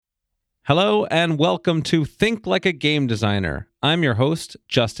Hello and welcome to Think Like a Game Designer. I'm your host,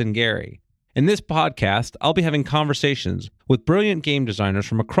 Justin Gary. In this podcast, I'll be having conversations with brilliant game designers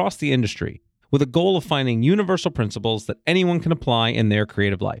from across the industry with a goal of finding universal principles that anyone can apply in their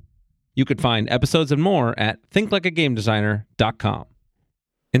creative life. You could find episodes and more at thinklikeagamedesigner.com.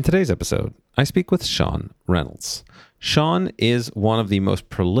 In today's episode, I speak with Sean Reynolds. Sean is one of the most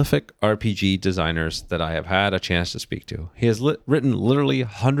prolific RPG designers that I have had a chance to speak to. He has written literally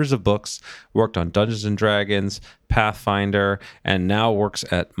hundreds of books, worked on Dungeons & Dragons, Pathfinder, and now works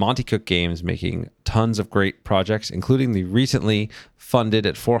at Monte Cook Games, making tons of great projects, including the recently funded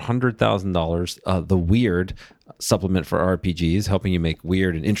at $400,000, The Weird supplement for RPGs, helping you make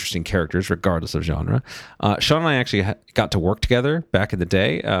weird and interesting characters regardless of genre. Sean and I actually got to work together back in the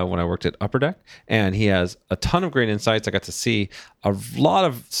day when I worked at Upper Deck, and he has a ton of great insights. I got to see a lot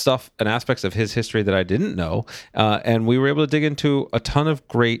of stuff and aspects of his history that I didn't know, and we were able to dig into a ton of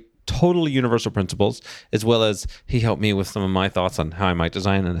great totally universal principles, as well as he helped me with some of my thoughts on how I might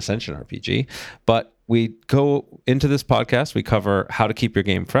design an Ascension RPG. But we go into this podcast, we cover how to keep your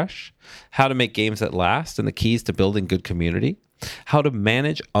game fresh, how to make games that last, and the keys to building good community, how to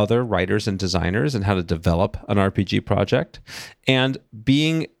manage other writers and designers, and how to develop an RPG project, and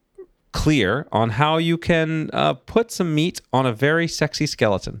being clear on how you can put some meat on a very sexy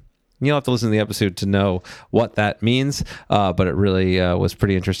skeleton. You'll have to listen to the episode to know what that means, but it really was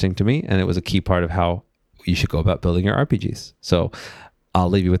pretty interesting to me, and it was a key part of how you should go about building your RPGs. So I'll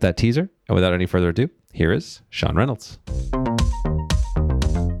leave you with that teaser, and without any further ado, here is Sean Reynolds.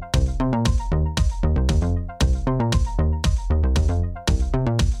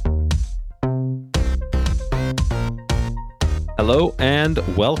 Hello and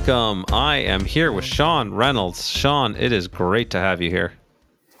welcome. I am here with Sean Reynolds. Sean, it is great to have you here.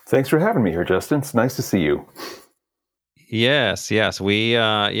 Thanks for having me here, Justin. It's nice to see you. Yes. We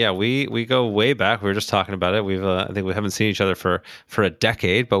go way back. We were just talking about it. I think we haven't seen each other for a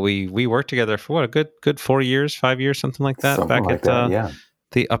decade, but we worked together for what, a good 4 years, 5 years, something like that. Something back like at yeah.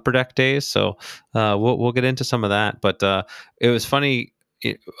 The Upper Deck days. So we'll get into some of that. But it was funny.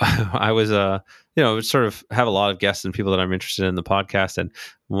 I was sort of have a lot of guests and people that I'm interested in the podcast, and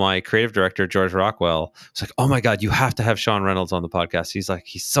my creative director George Rockwell was like, "Oh my God, you have to have Sean Reynolds on the podcast.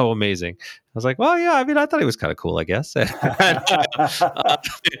 He's so amazing." I was like, "Well, yeah. I mean, I thought he was kind of cool, I guess."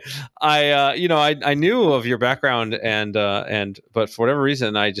 I knew of your background, but for whatever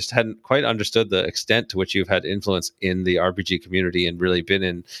reason, I just hadn't quite understood the extent to which you've had influence in the RPG community and really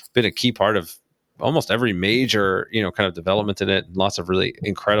been a key part of almost every major, kind of development in it. Lots of really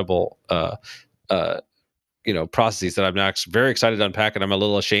incredible, processes that I'm now very excited to unpack. And I'm a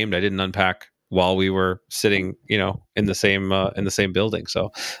little ashamed I didn't unpack while we were sitting, in the same building.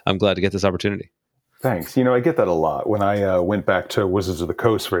 So I'm glad to get this opportunity. Thanks. I get that a lot. When I went back to Wizards of the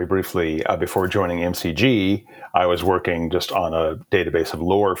Coast very briefly before joining MCG, I was working just on a database of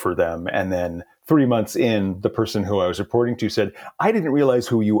lore for them. And then 3 months in, the person who I was reporting to said, "I didn't realize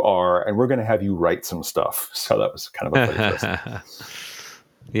who you are, and we're going to have you write some stuff." So that was kind of a funny twist.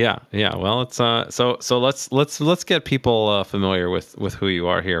 Yeah. Well, it's so let's get people familiar with who you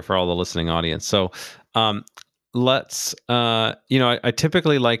are here for all the listening audience. So, I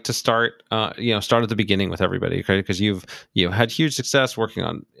typically like to start at the beginning with everybody, okay? Because you've had huge success working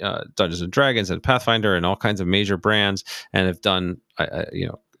on Dungeons and Dragons and Pathfinder and all kinds of major brands, and have done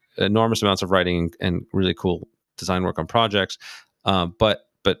enormous amounts of writing and really cool design work on projects. But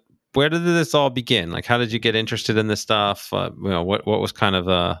where did this all begin? Like, how did you get interested in this stuff? What was kind of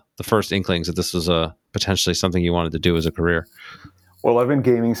the first inklings that this was potentially something you wanted to do as a career? Well, I've been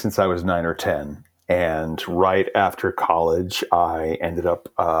gaming since I was 9 or 10. And right after college, I ended up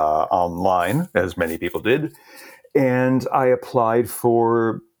online, as many people did. And I applied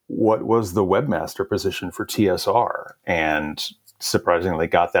for what was the webmaster position for TSR. And surprisingly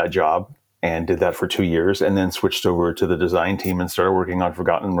got that job and did that for 2 years, and then switched over to the design team and started working on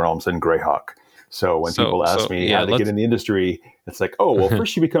Forgotten Realms and Greyhawk. So when people ask me how to get in the industry, it's like, oh, well,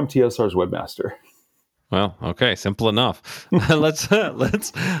 first you become TSR's webmaster. Well, okay, simple enough. let's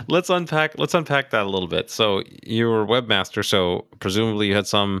unpack that a little bit. So you were webmaster, so presumably you had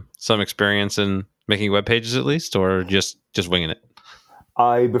some experience in making web pages at least, or just winging it?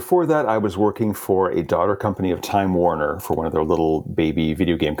 Before that, I was working for a daughter company of Time Warner for one of their little baby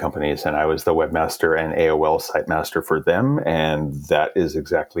video game companies, and I was the webmaster and AOL site master for them, and that is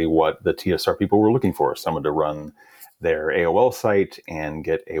exactly what the TSR people were looking for, someone to run their AOL site and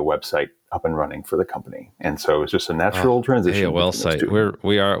get a website up and running for the company. And so it was just a natural transition. AOL site.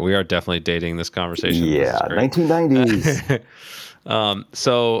 We are definitely dating this conversation. Yeah, 1990s.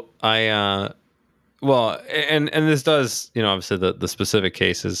 Well, and this does, obviously the specific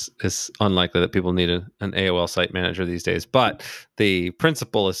case is unlikely that people need an AOL site manager these days, but the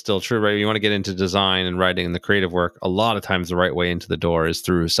principle is still true, right? You want to get into design and writing and the creative work. A lot of times the right way into the door is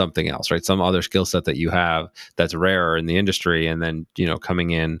through something else, right? Some other skill set that you have that's rarer in the industry. And then, coming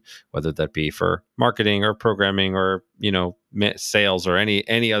in, whether that be for marketing or programming or, sales or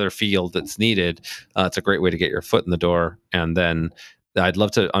any other field that's needed, it's a great way to get your foot in the door. And then I'd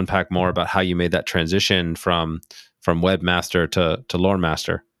love to unpack more about how you made that transition from webmaster to lore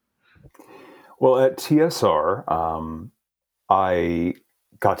master. Well, at TSR, I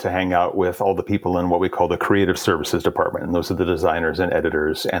got to hang out with all the people in what we call the creative services department, and those are the designers and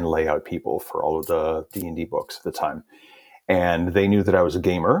editors and layout people for all of the D&D books at the time. And they knew that I was a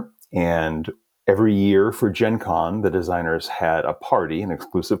gamer, and every year for Gen Con, the designers had a party, an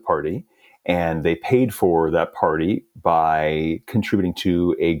exclusive party, and they paid for that party by contributing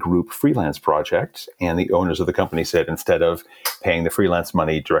to a group freelance project. And the owners of the company said, instead of paying the freelance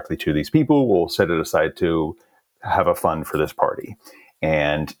money directly to these people, we'll set it aside to have a fund for this party.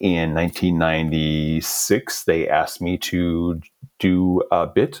 And in 1996, they asked me to do a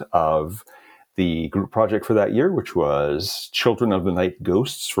bit of the group project for that year, which was Children of the Night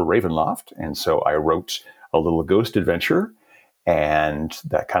Ghosts for Ravenloft. And so I wrote a little ghost adventure, and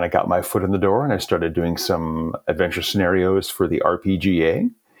that kind of got my foot in the door. And I started doing some adventure scenarios for the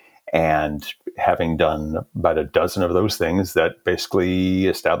RPGA. And having done about a dozen of those things, that basically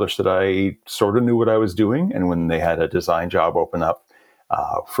established that I sort of knew what I was doing. And when they had a design job open up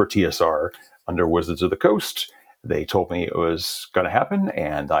for TSR under Wizards of the Coast, they told me it was going to happen,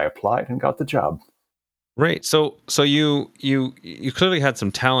 and I applied and got the job. Right. So you clearly had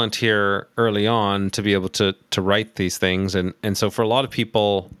some talent here early on to be able to write these things, and so for a lot of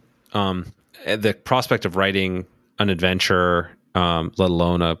people, the prospect of writing an adventure, let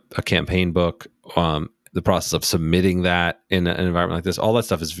alone a campaign book, the process of submitting that in an environment like this, all that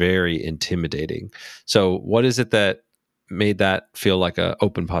stuff is very intimidating. So what is it that made that feel like an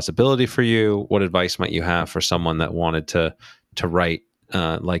open possibility for you? What advice might you have for someone that wanted to write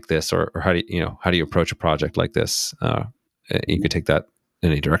like this, or how do you approach a project like this? You could take that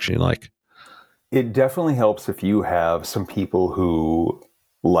in any direction you like. It definitely helps if you have some people who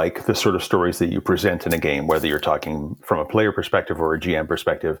like the sort of stories that you present in a game, whether you're talking from a player perspective or a GM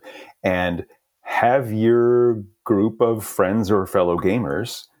perspective, and have your group of friends or fellow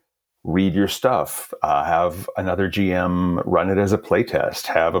gamers read your stuff, have another GM run it as a playtest,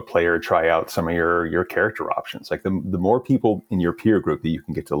 have a player try out some of your character options. Like the more people in your peer group that you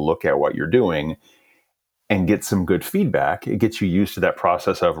can get to look at what you're doing and get some good feedback, it gets you used to that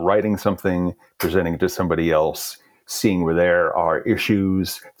process of writing something, presenting it to somebody else, seeing where there are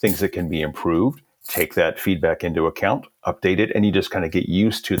issues, things that can be improved, take that feedback into account, update it, and you just kind of get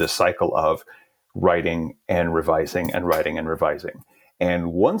used to the cycle of writing and revising and writing and revising.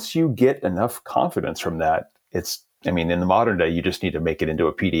 And once you get enough confidence from that, in the modern day, you just need to make it into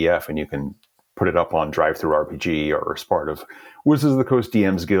a PDF and you can put it up on DriveThruRPG or as part of Wizards of the Coast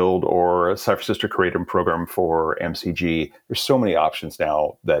DMs Guild or a Cypher Sister Creative Program for MCG. There's so many options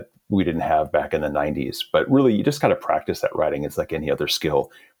now that we didn't have back in the 90s. But really, you just got to practice that writing. It's like any other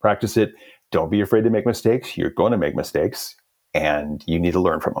skill. Practice it. Don't be afraid to make mistakes. You're going to make mistakes, and you need to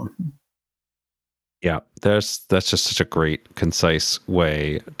learn from them. Yeah, that's just such a great, concise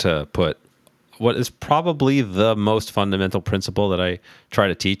way to put what is probably the most fundamental principle that I try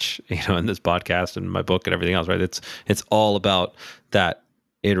to teach, in this podcast and my book and everything else, right? It's all about that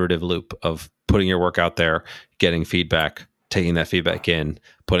iterative loop of putting your work out there, getting feedback, taking that feedback in,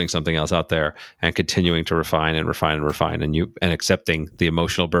 putting something else out there, and continuing to refine and refine and refine, and accepting the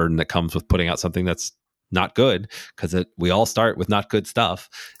emotional burden that comes with putting out something that's not good, because we all start with not good stuff.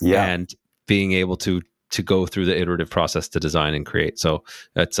 Yeah. And being able to go through the iterative process to design and create. So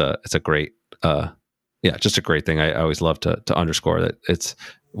it's a great, just a great thing. I always love to underscore that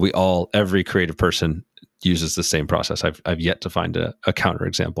every creative person uses the same process. I've yet to find a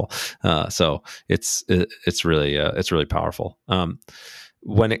counterexample. So it's really powerful.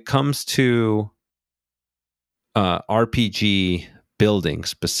 When it comes to RPG building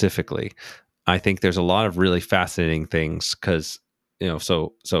specifically, I think there's a lot of really fascinating things because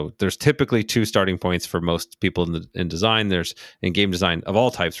so there's typically two starting points for most people in design. There's in game design of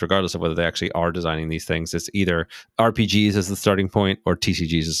all types, regardless of whether they actually are designing these things. It's either RPGs as the starting point or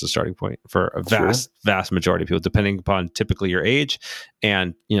TCGs as the starting point for a vast majority of people, depending upon typically your age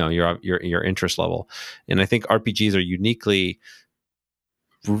and your interest level. And I think RPGs are uniquely,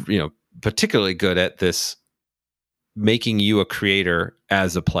 particularly good at this, making you a creator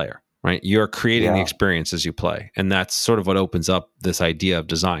as a player. right? You're creating the Yeah. experience as you play. And that's sort of what opens up this idea of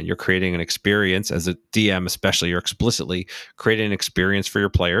design. You're creating an experience as a DM, especially, you're explicitly creating an experience for your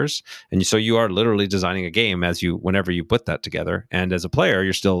players. And so you are literally designing a game whenever you put that together. And as a player,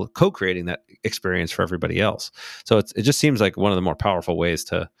 you're still co-creating that experience for everybody else. So it just seems like one of the more powerful ways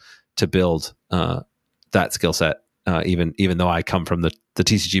to build that skill set. Even though I come from the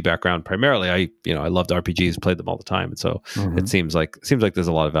TCG background primarily, I loved RPGs, played them all the time, and so it seems like there's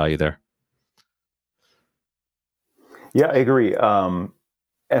a lot of value there. Yeah, I agree. And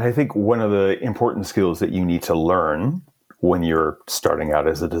I think one of the important skills that you need to learn when you're starting out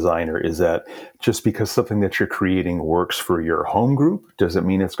as a designer is that just because something that you're creating works for your home group doesn't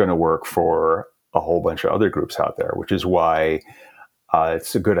mean it's going to work for a whole bunch of other groups out there, which is why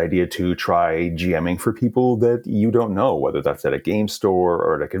it's a good idea to try GMing for people that you don't know, whether that's at a game store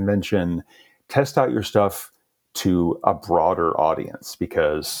or at a convention. Test out your stuff to a broader audience,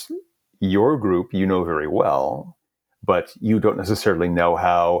 because your group you know very well, but you don't necessarily know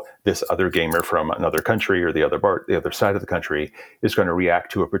how this other gamer from another country or the other side of the country is going to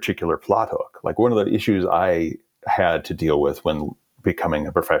react to a particular plot hook. Like, one of the issues I had to deal with when becoming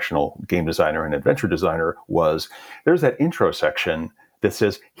a professional game designer and adventure designer was there's that intro section that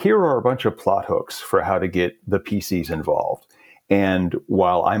says, here are a bunch of plot hooks for how to get the PCs involved. And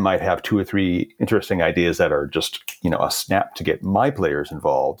while I might have 2 or 3 interesting ideas that are just, a snap to get my players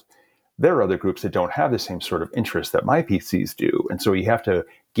involved, there are other groups that don't have the same sort of interest that my PCs do. And so you have to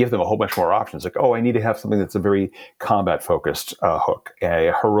give them a whole bunch more options. Like, I need to have something that's a very combat-focused hook,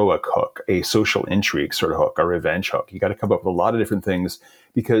 a heroic hook, a social intrigue sort of hook, a revenge hook. You got to come up with a lot of different things,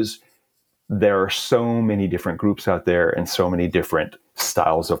 because there are so many different groups out there and so many different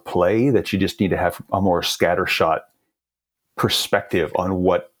styles of play that you just need to have a more scattershot perspective on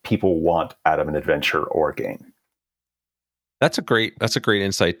what people want out of an adventure or game. That's a great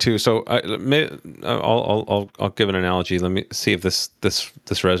insight too. So I'll give an analogy. Let me see if this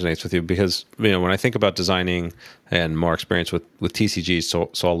resonates with you, because when I think about designing and more experience with TCGs,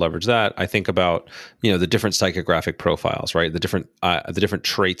 so I'll leverage that. I think about the different psychographic profiles, right? The different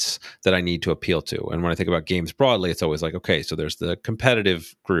traits that I need to appeal to. And when I think about games broadly, it's always like, okay, so there's the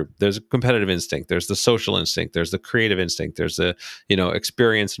competitive group, there's a competitive instinct, there's the social instinct, there's the creative instinct, there's the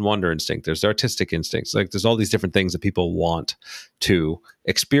experience and wonder instinct, there's the artistic instincts. Like, there's all these different things that people want to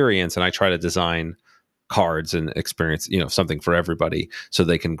experience, and I try to design cards and experience something for everybody so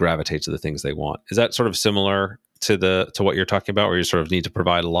they can gravitate to the things they want. Is that sort of similar to what you're talking about, where you sort of need to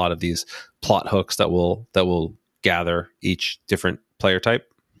provide a lot of these plot hooks that will gather each different player type?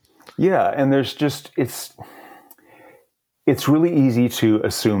 Yeah, and there's just it's really easy to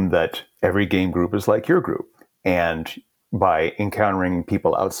assume that every game group is like your group, and by encountering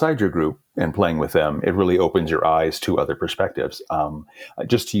people outside your group and playing with them, it really opens your eyes to other perspectives.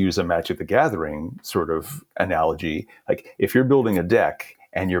 Just to use a Magic the Gathering sort of analogy, like, if you're building a deck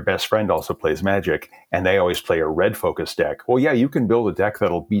and your best friend also plays Magic and they always play a red focused deck, well, yeah, you can build a deck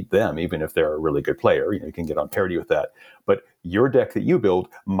that'll beat them, even if they're a really good player. You can get on parity with that. But your deck that you build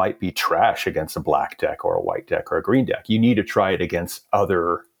might be trash against a black deck or a white deck or a green deck. You need to try it against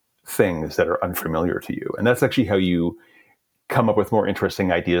other things that are unfamiliar to you. And that's actually how you come up with more interesting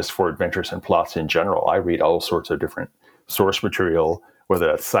ideas for adventures and plots in general. I read all sorts of different source material, whether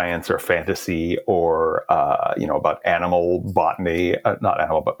that's science or fantasy or, about animal botany, not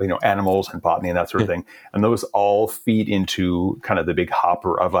animal, but, animals and botany and that sort of thing. And those all feed into kind of the big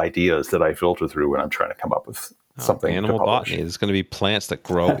hopper of ideas that I filter through when I'm trying to come up with something. Animal botany. There's going to be plants that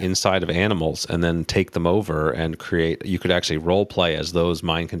grow inside of animals and then take them over and create, you could actually role play as those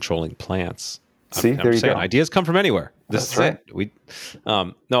mind controlling plants. See, there you go. Ideas come from anywhere. That's right.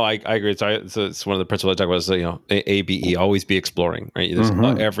 No, I agree. It's one of the principles I talk about is, ABE, always be exploring, right? There's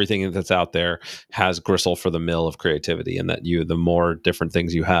everything that's out there has gristle for the mill of creativity, and that the more different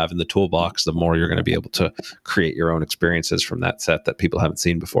things you have in the toolbox, the more you're going to be able to create your own experiences from that set that people haven't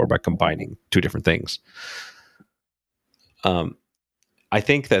seen before by combining 2 different things. I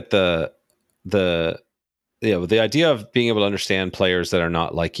think that the idea of being able to understand players that are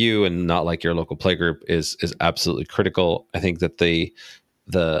not like you and not like your local play group is absolutely critical. I think that there's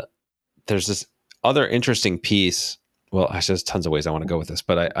this other interesting piece. Well, actually, there's tons of ways I want to go with this,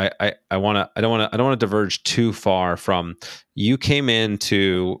 but I don't want to diverge too far from. You came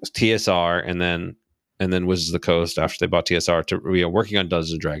into TSR and then Wizards of the Coast after they bought TSR to working on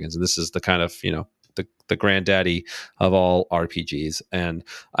Dungeons and Dragons, and this is the kind of the granddaddy of all RPGs. And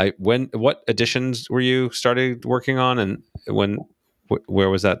what editions were you started working on, and where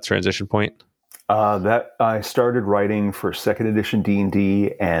was that transition point? That I started writing for 2nd edition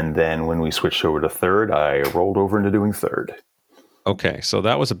D&D, and then when we switched over to 3rd, I rolled over into doing 3rd. Okay, so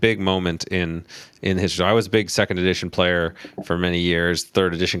that was a big moment in history. I was a big second edition player for many years.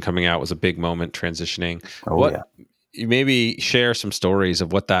 Third edition coming out was a big moment transitioning. Oh, What yeah. you maybe share some stories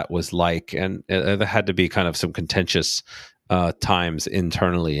of what that was like, and there had to be kind of some contentious times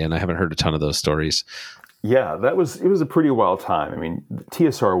internally, and I haven't heard a ton of those stories. Yeah, it was a pretty wild time. I mean,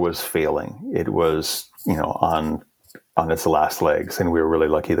 TSR was failing. It was, on its last legs, and we were really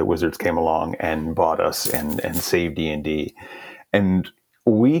lucky that Wizards came along and bought us and saved D&D. And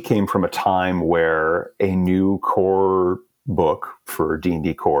we came from a time where a new core book for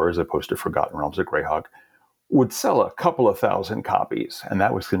D&D core, as opposed to Forgotten Realms of Greyhawk, would sell a couple of thousand copies, and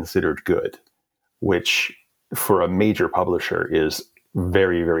that was considered good, which for a major publisher is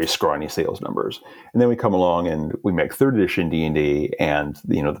very, very scrawny sales numbers. And then we come along and we make third edition D&D, and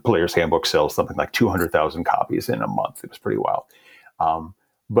the Player's Handbook sells something like 200,000 copies in a month. It was pretty wild.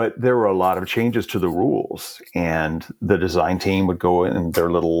 But there were a lot of changes to the rules, and the design team would go in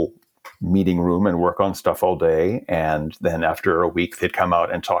their little meeting room and work on stuff all day. And then after a week, they'd come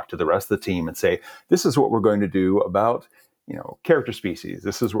out and talk to the rest of the team and say, this is what we're going to do about character species.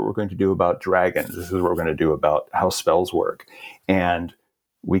 This is what we're going to do about dragons. This is what we're going to do about how spells work. And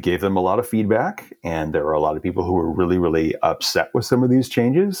we gave them a lot of feedback, and there were a lot of people who were really, really upset with some of these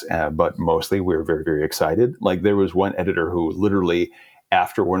changes, but mostly we were very, very excited. Like, there was one editor who literally,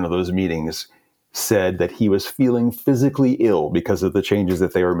 after one of those meetings, said that he was feeling physically ill because of the changes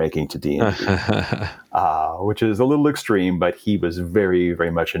that they were making to D&D, which is a little extreme, but he was very,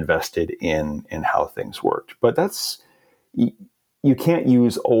 very much invested in how things worked. But you can't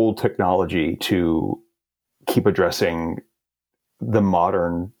use old technology to keep addressing the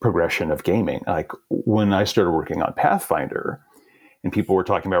modern progression of gaming. Like, when I started working on Pathfinder, and people were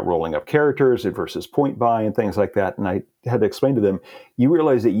talking about rolling up characters versus point buy and things like that, and I had to explain to them, you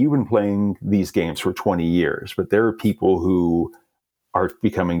realize that you've been playing these games for 20 years, but there are people who are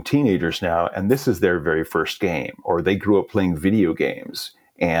becoming teenagers now, and this is their very first game, or they grew up playing video games,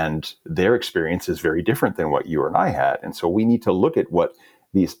 and their experience is very different than what you and I had. And so we need to look at what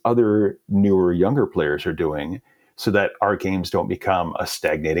these other newer, younger players are doing so that our games don't become a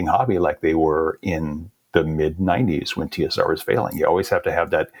stagnating hobby like they were in the mid-90s when TSR was failing. You always have to have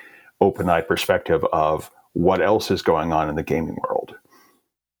that open-eyed perspective of what else is going on in the gaming world.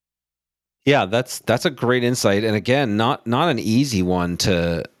 Yeah, that's a great insight, and again, not an easy one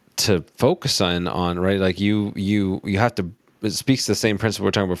to focus on, right? Like you have to. It speaks to the same principle we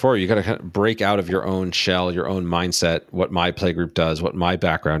were talking before. You got to kind of break out of your own shell, your own mindset, what my playgroup does, what my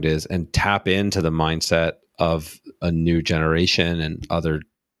background is, and tap into the mindset of a new generation and other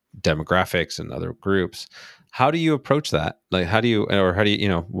demographics and other groups. How do you approach that? Like, how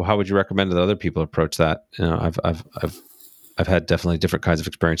would you recommend that other people approach that? I've had definitely different kinds of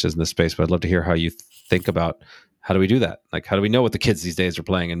experiences in this space, but I'd love to hear how you think about how do we do that? Like, how do we know what the kids these days are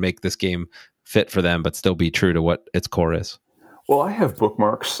playing and make this game fit for them, but still be true to what its core is? Well, I have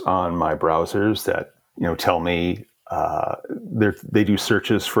bookmarks on my browsers that tell me they do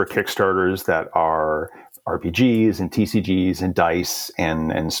searches for Kickstarters that are RPGs and TCGs and dice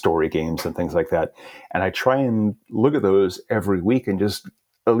and story games and things like that. And I try and look at those every week and just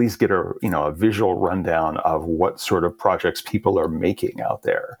at least get a visual rundown of what sort of projects people are making out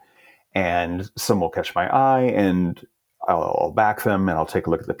there. And some will catch my eye, and I'll back them, and I'll take a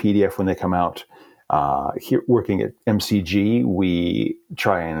look at the PDF when they come out. Here, working at MCG, we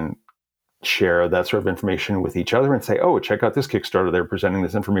try and share that sort of information with each other and say, oh, check out this Kickstarter. They're presenting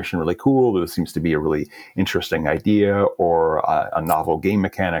this information really cool. This seems to be a really interesting idea, or a novel game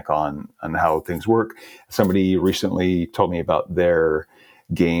mechanic on how things work. Somebody recently told me about their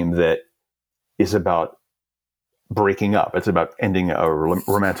game that is about breaking up. It's about ending a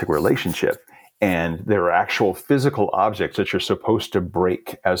romantic relationship. And there are actual physical objects that you're supposed to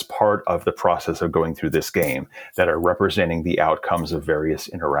break as part of the process of going through this game that are representing the outcomes of various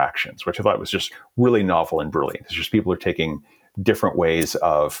interactions, which I thought was just really novel and brilliant. It's just people are taking different ways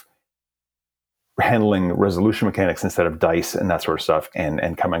of handling resolution mechanics instead of dice and that sort of stuff,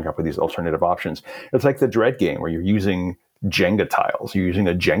 and coming up with these alternative options. It's like the Dread game, where you're using Jenga tiles. You're using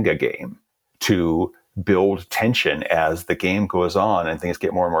a Jenga game to build tension as the game goes on and things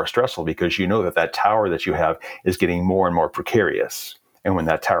get more and more stressful, because you know that tower that you have is getting more and more precarious. And when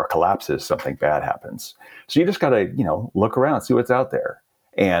that tower collapses, something bad happens. So you just got to, look around, see what's out there,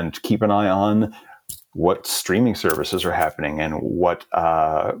 and keep an eye on what streaming services are happening and what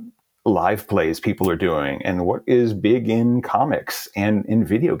live plays people are doing and what is big in comics and in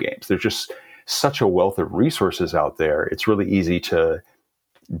video games. There's just such a wealth of resources out there. It's really easy to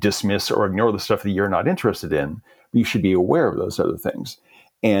dismiss or ignore the stuff that you're not interested in, but you should be aware of those other things.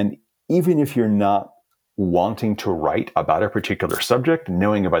 And even if you're not wanting to write about a particular subject,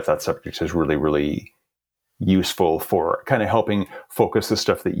 knowing about that subject is really, really useful for kind of helping focus the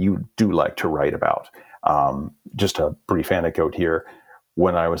stuff that you do like to write about. Just a brief anecdote here.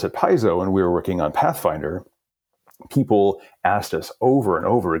 When I was at Paizo and we were working on Pathfinder, people asked us over and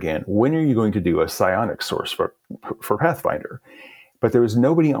over again, when are you going to do a psionics source for Pathfinder? But there was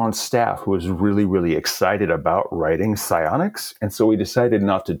nobody on staff who was really, really excited about writing psionics. And so we decided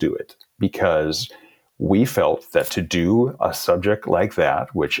not to do it because we felt that to do a subject like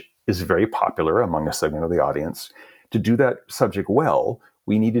that, which is very popular among a segment of the audience, to do that subject well,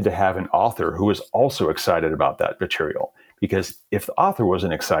 we needed to have an author who was also excited about that material. Because if the author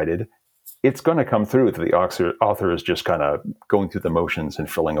wasn't excited, it's going to come through that the author is just kind of going through the motions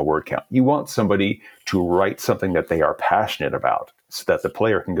and filling a word count. You want somebody to write something that they are passionate about so that the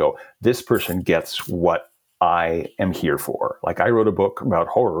player can go, this person gets what I am here for. Like I wrote a book about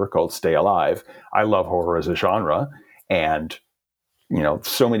horror called Stay Alive. I love horror as a genre. And, you know,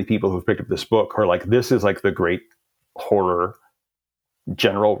 so many people who've picked up this book are like, this is like the great horror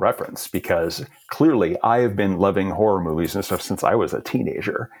general reference, because clearly I have been loving horror movies and stuff since I was a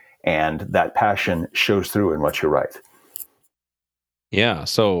teenager. And that passion shows through in what you write. Yeah.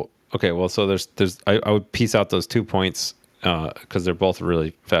 So, okay. Well, so I would piece out those 2 points because they're both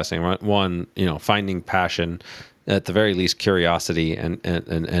really fascinating. One, you know, finding passion, at the very least, curiosity and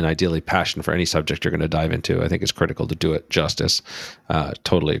ideally passion for any subject you're going to dive into, I think is critical to do it justice.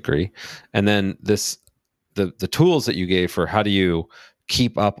 Totally agree. And then the tools that you gave for how do you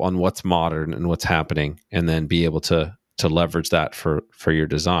keep up on what's modern and what's happening, and then be able to leverage that for your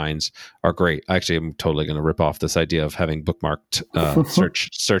designs are great. Actually, I'm totally going to rip off this idea of having bookmarked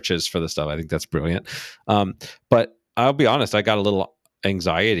searches for the stuff. I think that's brilliant. But I'll be honest, I got a little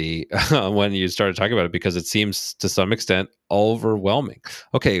anxiety when you started talking about it, because it seems to some extent overwhelming.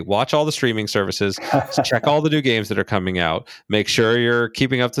 Okay, watch all the streaming services, check all the new games that are coming out, make sure you're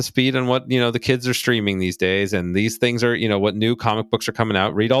keeping up to speed on what, you know, the kids are streaming these days, and these things are, you know, what new comic books are coming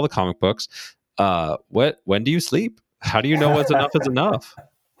out, read all the comic books. When do you sleep? How do you know what's enough is enough?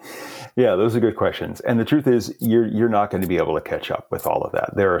 Yeah, those are good questions. And the truth is, you're not going to be able to catch up with all of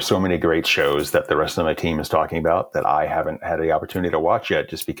that. There are so many great shows that the rest of my team is talking about that I haven't had the opportunity to watch yet,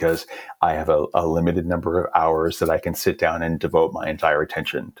 just because I have a limited number of hours that I can sit down and devote my entire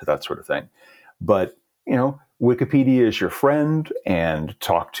attention to that sort of thing. But, you know, Wikipedia is your friend, and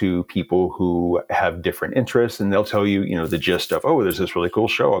talk to people who have different interests, and they'll tell you, you know, the gist of, oh, there's this really cool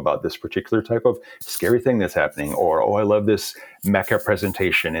show about this particular type of scary thing that's happening, or, oh, I love this mecha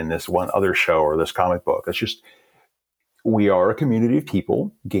presentation in this one other show or this comic book. It's just, we are a community of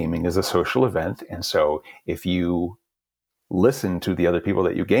people. Gaming is a social event. And so if you listen to the other people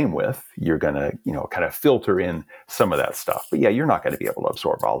that you game with, you're going to, you know, kind of filter in some of that stuff. But yeah, you're not going to be able to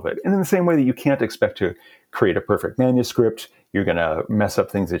absorb all of it. And in the same way that you can't expect to create a perfect manuscript, you're going to mess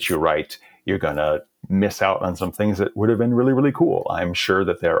up things that you write. You're going to miss out on some things that would have been really, really cool. I'm sure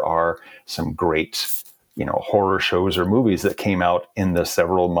that there are some great, you know, horror shows or movies that came out in the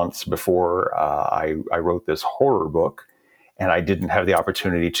several months before I wrote this horror book, and I didn't have the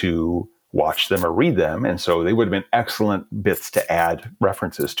opportunity to watch them or read them. And so they would have been excellent bits to add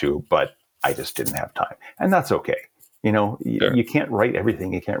references to, but I just didn't have time. And that's okay. You know, sure. You can't write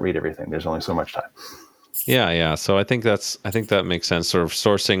everything. You can't read everything. There's only so much time. Yeah. So I think that makes sense. Sort of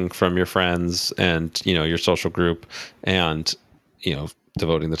sourcing from your friends and, you know, your social group, and, you know,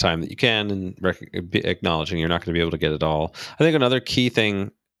 devoting the time that you can, and acknowledging you're not going to be able to get it all. I think another key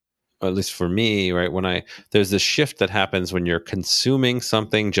thing, at least for me, right, there's this shift that happens when you're consuming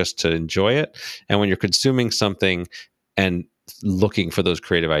something just to enjoy it, and when you're consuming something and looking for those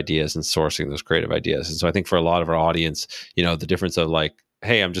creative ideas and sourcing those creative ideas. And so I think for a lot of our audience, you know, the difference of like,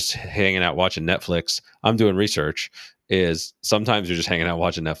 hey, I'm just hanging out watching Netflix, I'm doing research, is sometimes you're just hanging out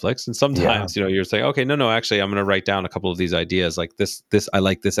watching Netflix, and sometimes, you know, you're saying, okay, no, actually, I'm going to write down a couple of these ideas, like this, I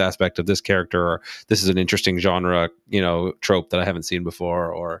like this aspect of this character, or this is an interesting genre, you know, trope that I haven't seen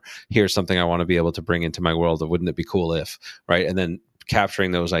before, or here's something I want to be able to bring into my world, or wouldn't it be cool if, right? And then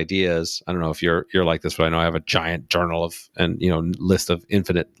capturing those ideas. I don't know if you're like this, but I know I have a giant journal of, and, you know, list of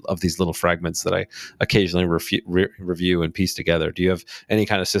infinite of these little fragments that I occasionally review and piece together. Do you have any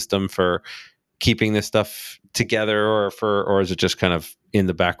kind of system for keeping this stuff together, or is it just kind of in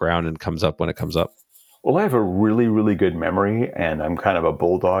the background and comes up when it comes up? Well, I have a really, really good memory, and I'm kind of a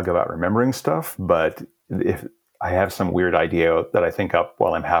bulldog about remembering stuff. But if I have some weird idea that I think up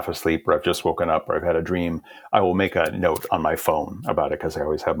while I'm half asleep, or I've just woken up, or I've had a dream, I will make a note on my phone about it, because I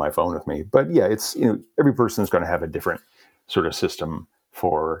always have my phone with me. But yeah, it's, you know, every person is going to have a different sort of system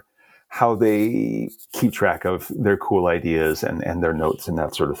for how they keep track of their cool ideas and their notes and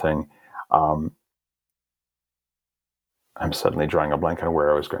that sort of thing. I'm suddenly drawing a blank on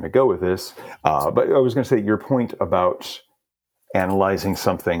where I was going to go with this. But I was going to say your point about analyzing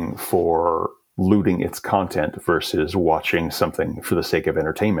something for looting its content versus watching something for the sake of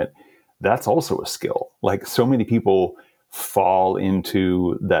entertainment. That's also a skill. Like, so many people fall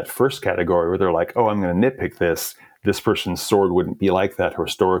into that first category where they're like, oh, I'm going to nitpick this. This person's sword wouldn't be like that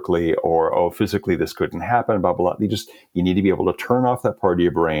historically, or, oh, physically this couldn't happen, blah, blah, blah. You need to be able to turn off that part of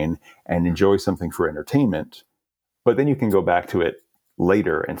your brain and enjoy something for entertainment. But then you can go back to it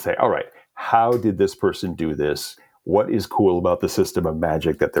later and say, all right, how did this person do this? What is cool about the system of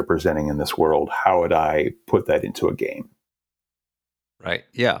magic that they're presenting in this world? How would I put that into a game? Right.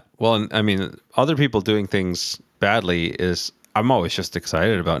 Yeah. Well, and I mean, other people doing things badly is I'm always just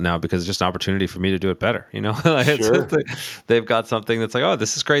excited about now because it's just an opportunity for me to do it better. Sure. They've got something that's like, oh,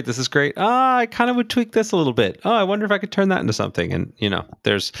 this is great. This is great. I kind of would tweak this a little bit. Oh, I wonder if I could turn that into something. And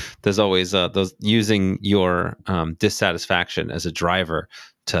there's always those using your dissatisfaction as a driver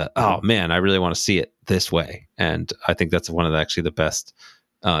to, oh man, I really want to see it this way. And I think that's one of actually the best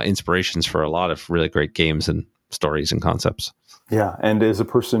inspirations for a lot of really great games and stories and concepts. Yeah, and as a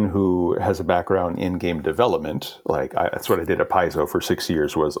person who has a background in game development, that's what I did at Paizo for 6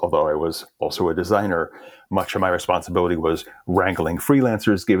 years. Although I was also a designer, much of my responsibility was wrangling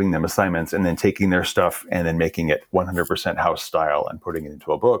freelancers, giving them assignments, and then taking their stuff and then making it 100% house style and putting it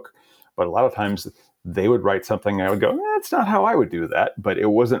into a book. But a lot of times they would write something and I would go, that's not how I would do that. But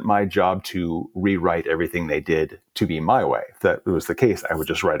it wasn't my job to rewrite everything they did to be my way. If that was the case, I would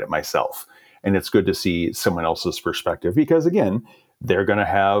just write it myself. And it's good to see someone else's perspective because, again, they're going to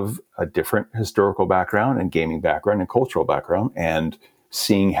have a different historical background and gaming background and cultural background. And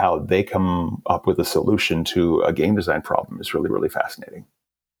seeing how they come up with a solution to a game design problem is really, really fascinating.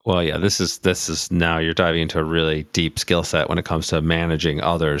 Well, yeah, this is now you're diving into a really deep skill set when it comes to managing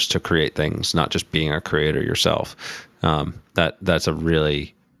others to create things, not just being a creator yourself. There's a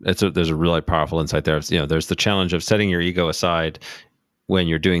really powerful insight there. There's the challenge of setting your ego aside when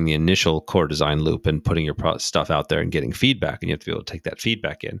you're doing the initial core design loop and putting your stuff out there and getting feedback, and you have to be able to take that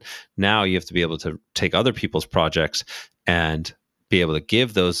feedback in. Now you have to be able to take other people's projects and be able to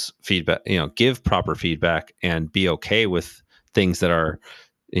give those feedback, give proper feedback and be okay with things that are,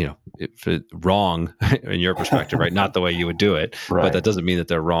 wrong in your perspective, right? Not the way you would do it, right. But that doesn't mean that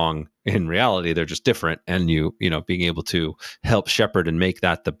they're wrong in reality. They're just different. And being able to help shepherd and make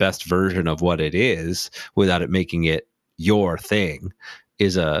that the best version of what it is without it making it your thing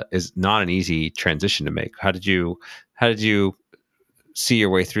is not an easy transition to make. How did you see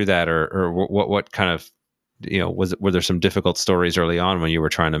your way through that, or what kind of, were there some difficult stories early on when you were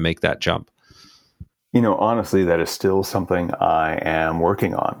trying to make that jump? Honestly, that is still something I am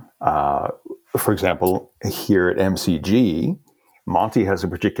working on. For example, here at MCG, Monty has a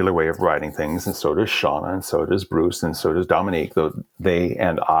particular way of writing things, and so does Shauna, and so does Bruce, and so does Dominique. They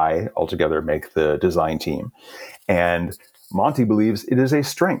and I altogether make the design team. And Monty believes it is a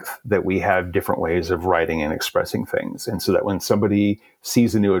strength that we have different ways of writing and expressing things. And so that when somebody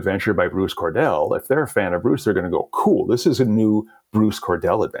sees a new adventure by Bruce Cordell, if they're a fan of Bruce, they're going to go, cool, this is a new Bruce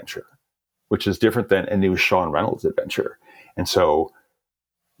Cordell adventure, which is different than a new Sean Reynolds adventure. And so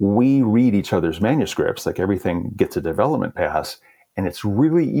we read each other's manuscripts, like everything gets a development pass. And it's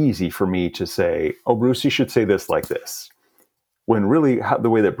really easy for me to say, oh, Bruce, you should say this like this. When really the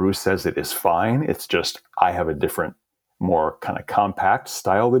way that Bruce says it is fine. It's just I have a different, more kind of compact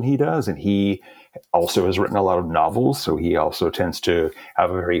style than he does. And he also has written a lot of novels. So he also tends to have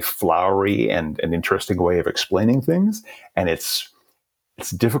a very flowery and an interesting way of explaining things. And it's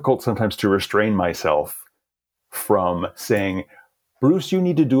difficult sometimes to restrain myself from saying, Bruce, you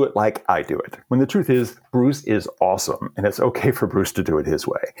need to do it like I do it. When the truth is, Bruce is awesome, and it's okay for Bruce to do it his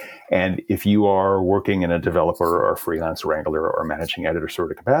way. And if you are working in a developer or a freelance wrangler or managing editor sort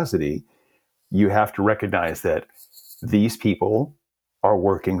of capacity, you have to recognize that these people are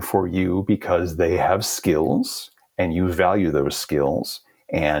working for you because they have skills, and you value those skills,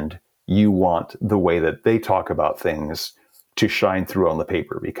 and you want the way that they talk about things to shine through on the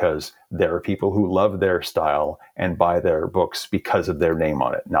paper, because there are people who love their style and buy their books because of their name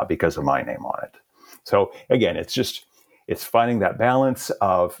on it, not because of my name on it. So again, it's finding that balance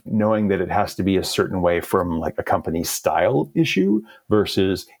of knowing that it has to be a certain way from like a company style issue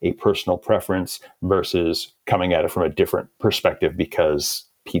versus a personal preference versus coming at it from a different perspective because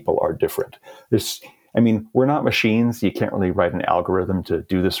people are different. We're not machines. You can't really write an algorithm to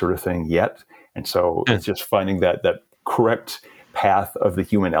do this sort of thing yet. And so it's just finding that correct path of the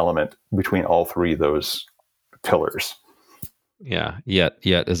human element between all three of those pillars. Yeah, yet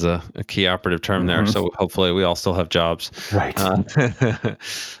is a key operative term there. So hopefully we all still have jobs. Right.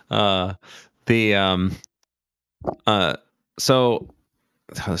 So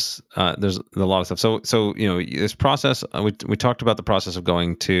there's a lot of stuff. So this process. We talked about the process of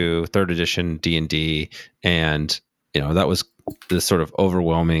going to third edition D&D, and that was this sort of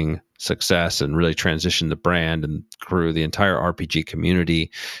overwhelming success and really transitioned the brand and grew the entire RPG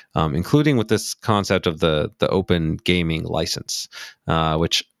community, including with this concept of the open gaming license,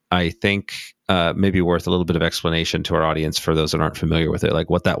 which I think may be worth a little bit of explanation to our audience for those that aren't familiar with it, like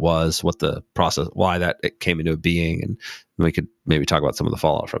what that was, what the process, why that it came into being, and we could maybe talk about some of the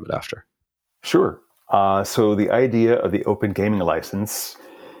fallout from it after. Sure. So the idea of the open gaming license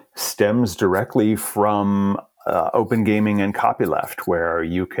stems directly from open gaming and copyleft, where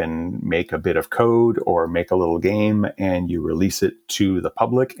you can make a bit of code or make a little game and you release it to the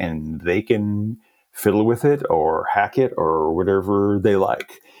public and they can fiddle with it or hack it or whatever they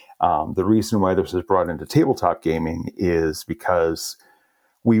like. The reason why this was brought into tabletop gaming is because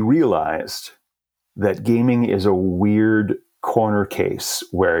we realized that gaming is a weird corner case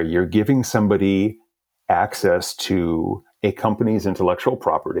where you're giving somebody access to a company's intellectual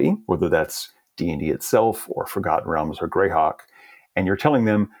property, whether that's D&D itself or Forgotten Realms or Greyhawk, and you're telling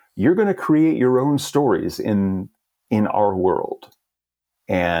them you're going to create your own stories in our world.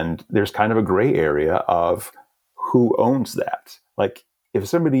 And there's kind of a gray area of who owns that. Like, if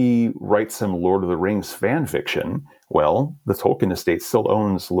somebody writes some Lord of the Rings fan fiction, well, the Tolkien estate still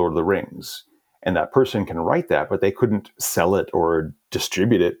owns Lord of the Rings. And that person can write that, but they couldn't sell it or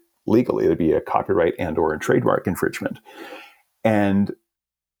distribute it legally. It'd be a copyright and or a trademark infringement. And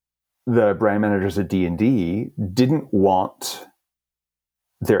the brand managers at D&D didn't want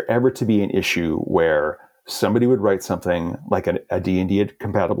there ever to be an issue where somebody would write something like a D&D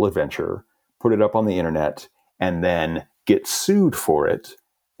compatible adventure, put it up on the internet, and then get sued for it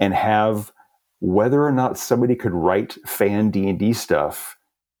and have whether or not somebody could write fan D&D stuff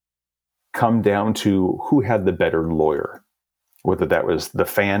come down to who had the better lawyer, whether that was the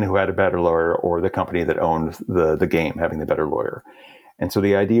fan who had a better lawyer or the company that owned the game having the better lawyer. And so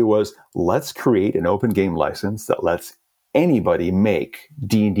the idea was, let's create an open game license that lets anybody make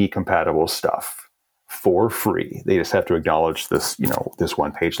D&D compatible stuff for free. They just have to acknowledge this, this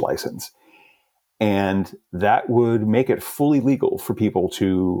one-page license. And that would make it fully legal for people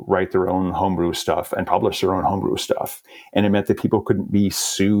to write their own homebrew stuff and publish their own homebrew stuff. And it meant that people couldn't be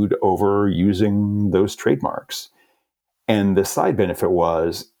sued over using those trademarks. And the side benefit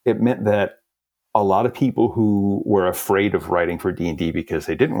was it meant that a lot of people who were afraid of writing for D&D because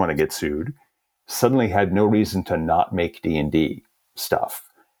they didn't want to get sued suddenly had no reason to not make D&D stuff.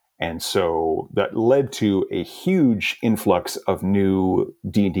 And so that led to a huge influx of new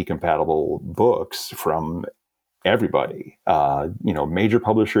D&D compatible books from everybody. Major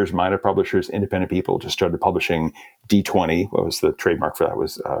publishers, minor publishers, independent people just started publishing D20. What was the trademark for that?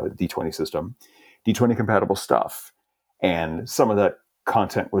 Was D20 system. D20 compatible stuff. And some of that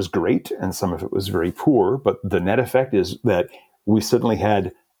content was great and some of it was very poor. But the net effect is that we suddenly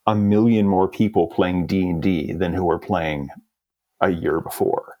had 1 million more people playing D&D than who were playing a year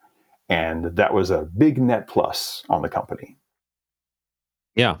before. And that was a big net plus on the company.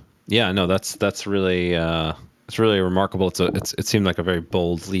 Yeah. No, that's really it's really remarkable. It seemed like a very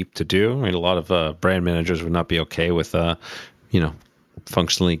bold leap to do. I mean, a lot of brand managers would not be okay with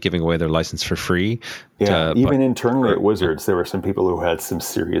functionally giving away their license for free. Yeah, even internally at Wizards, there were some people who had some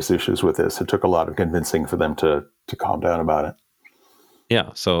serious issues with this. It took a lot of convincing for them to calm down about it.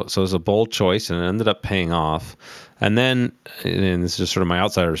 Yeah, so it was a bold choice, and it ended up paying off. And then, and this is just sort of my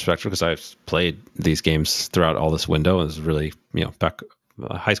outsider perspective, because I've played these games throughout all this window. It was really, back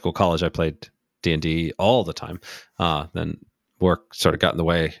high school, college, I played D&D all the time. Then work sort of got in the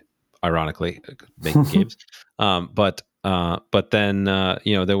way, ironically, making games. But then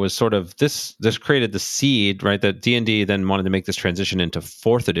there was sort of this created the seed, right? That D&D then wanted to make this transition into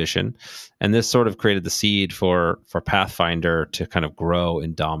 4th edition, and this sort of created the seed for Pathfinder to kind of grow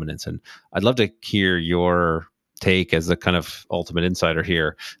in dominance. And I'd love to hear your take as the kind of ultimate insider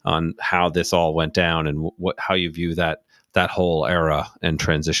here on how this all went down and how you view that whole era and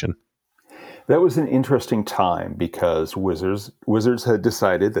transition. That was an interesting time because Wizards had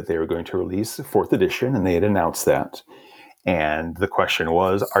decided that they were going to release 4th edition, and they had announced that. And the question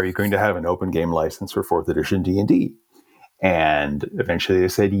was, are you going to have an open game license for 4th edition D&D? And eventually they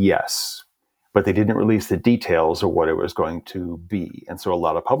said yes, but they didn't release the details of what it was going to be. And so a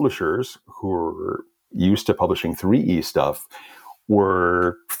lot of publishers who were used to publishing 3E stuff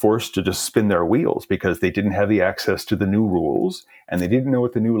were forced to just spin their wheels because they didn't have the access to the new rules and they didn't know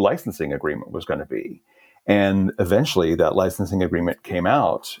what the new licensing agreement was going to be. And eventually that licensing agreement came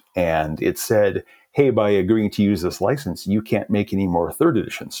out and it said, hey, by agreeing to use this license, you can't make any more 3rd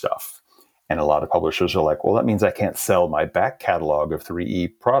edition stuff. And a lot of publishers are like, well, that means I can't sell my back catalog of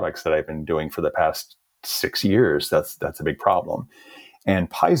 3E products that I've been doing for the past 6 years. That's a big problem. And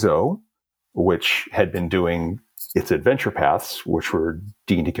Paizo, which had been doing its adventure paths, which were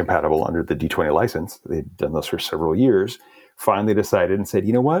D&D compatible under the D20 license, they'd done this for several years, finally decided and said,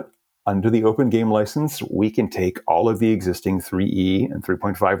 you know what? Under the open game license, we can take all of the existing 3E and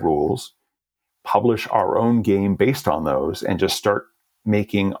 3.5 rules, publish our own game based on those, and just start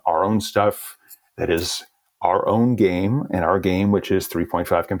making our own stuff that is our own game, and our game, which is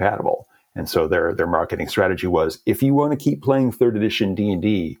 3.5 compatible. And so their marketing strategy was, if you want to keep playing 3rd edition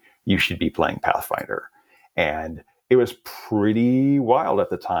D&D, you should be playing Pathfinder. And it was pretty wild at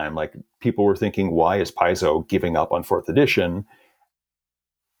the time. Like, people were thinking, why is Paizo giving up on 4th edition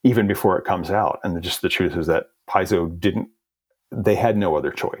even before it comes out? And just the truth is that Paizo they had no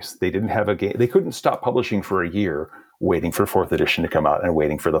other choice. They didn't have a game. They couldn't stop publishing for a year waiting for 4th edition to come out and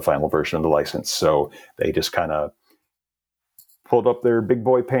waiting for the final version of the license. So they just kind of pulled up their big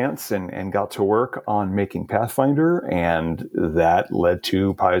boy pants and got to work on making Pathfinder, and that led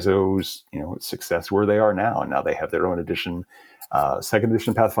to Paizo's success where they are now. And now they have their own edition, 2nd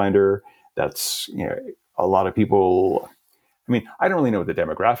edition Pathfinder. That's a lot of people. I mean, I don't really know what the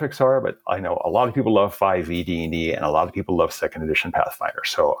demographics are, but I know a lot of people love 5e D&D, and a lot of people love 2nd edition Pathfinder.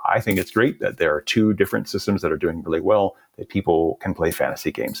 So I think it's great that there are 2 different systems that are doing really well that people can play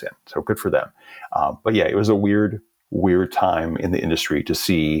fantasy games in. So good for them. But yeah, it was a weird time in the industry to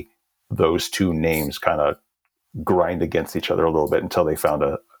see those 2 names kind of grind against each other a little bit until they found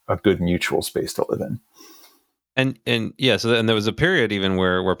a good mutual space to live in. And yeah, so then there was a period even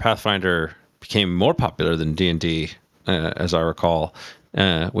where Pathfinder became more popular than D&D, as I recall,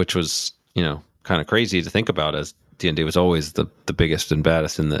 which was kind of crazy to think about, as D&D was always the biggest and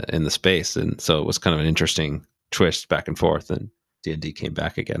baddest in the space, and so it was kind of an interesting twist back and forth, and D&D came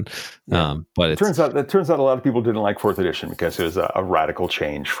back again. Yeah. But it turns out a lot of people didn't like 4th edition because it was a radical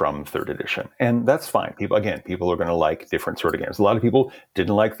change from 3rd edition, and that's fine. People are going to like different sort of games. A lot of people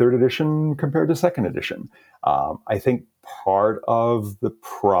didn't like 3rd edition compared to 2nd edition. I think part of the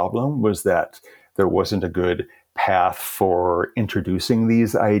problem was that there wasn't a good path for introducing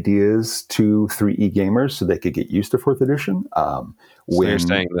these ideas to 3E gamers so they could get used to 4th edition. So you're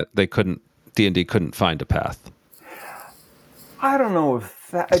saying that D&D couldn't find a path? I don't know if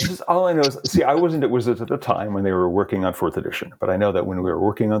that. Just all I know is, I wasn't at Wizards at the time when they were working on 4th edition, but I know that when we were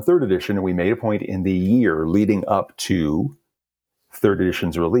working on 3rd edition, we made a point in the year leading up to 3rd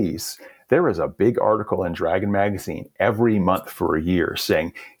edition's release. There was a big article in Dragon Magazine every month for a year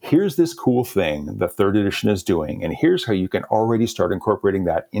saying, here's this cool thing the 3rd edition is doing, and here's how you can already start incorporating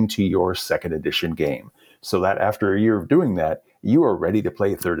that into your 2nd edition game, so that after a year of doing that, you are ready to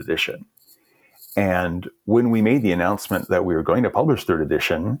play 3rd edition. And when we made the announcement that we were going to publish 3rd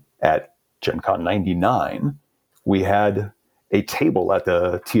edition at Gen Con 99, we had a table at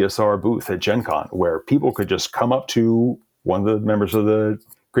the TSR booth at Gen Con where people could just come up to one of the members of the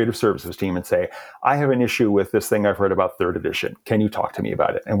creative services team and say, I have an issue with this thing I've heard about 3rd edition. Can you talk to me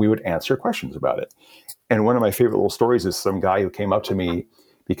about it? And we would answer questions about it. And one of my favorite little stories is some guy who came up to me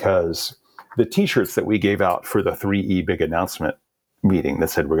because the t-shirts that we gave out for the 3E big announcement meeting that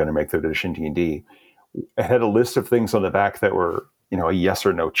said we're going to make 3rd edition D&D, it had a list of things on the back that were, a yes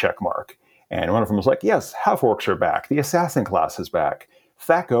or no check mark. And one of them was like, yes, half-orcs are back. The assassin class is back.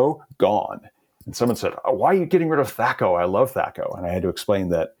 THAC0, gone. And someone said, oh, why are you getting rid of THAC0? I love THAC0. And I had to explain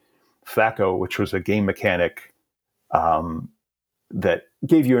that THAC0, which was a game mechanic that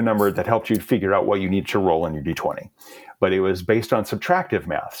gave you a number that helped you figure out what you needed to roll on your D20. But it was based on subtractive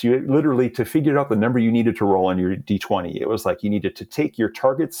math. So you literally, to figure out the number you needed to roll on your D20, it was like you needed to take your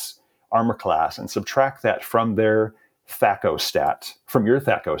target's armor class and subtract that from their THAC0 stat, from your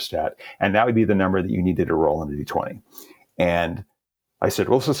THAC0 stat, and that would be the number that you needed to roll on the D20. And I said,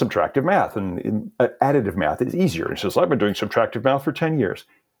 well, this is subtractive math, and additive math is easier. And she says, I've been doing subtractive math for 10 years.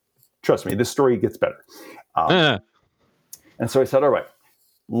 Trust me, this story gets better. And so I said, all right,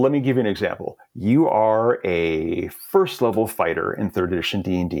 let me give you an example. You are a first-level fighter in 3rd edition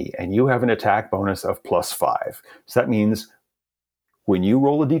D&D, and you have an attack bonus of +5. So that means when you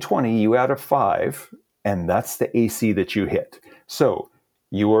roll a D20, you add a 5, and that's the AC that you hit. So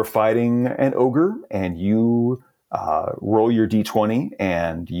you are fighting an ogre, and you roll your D20,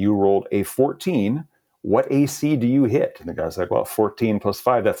 and you rolled a 14. What AC do you hit? And the guy's like, well, 14 plus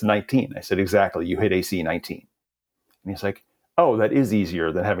 5, that's 19. I said, exactly, you hit AC 19. And he's like, oh, that is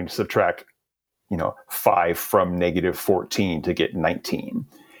easier than having to subtract, 5 from negative 14 to get 19.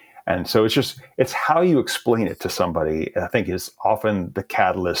 And so it's how you explain it to somebody, I think, is often the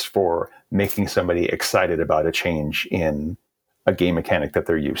catalyst for making somebody excited about a change in a game mechanic that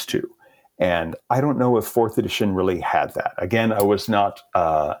they're used to. And I don't know if fourth edition really had that. Again, I was not,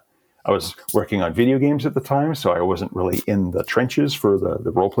 I was working on video games at the time, so I wasn't really in the trenches for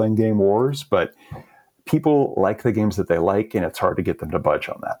the role-playing game wars, but people like the games that they like, and it's hard to get them to budge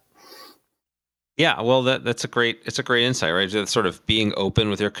on that. Yeah, well, it's a great insight, right? Just sort of being open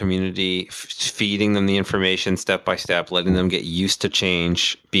with your community, feeding them the information step by step, letting them get used to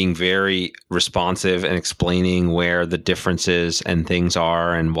change, being very responsive and explaining where the differences and things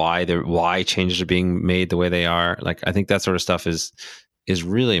are and why changes are being made the way they are. Like, I think that sort of stuff is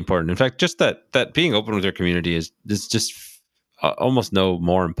really important. In fact, just that being open with your community is just almost no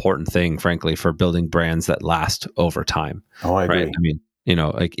more important thing, frankly, for building brands that last over time. Oh, I agree. Right? I mean,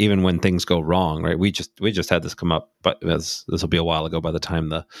 like even when things go wrong, right? We just had this come up, but this will be a while ago by the time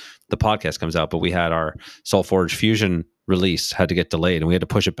the podcast comes out. But we had our SoulForge Fusion release had to get delayed, and we had to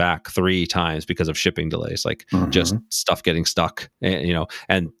push it back 3 times because of shipping delays, like just stuff getting stuck,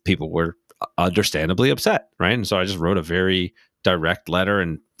 and people were understandably upset, right? And so I just wrote a very direct letter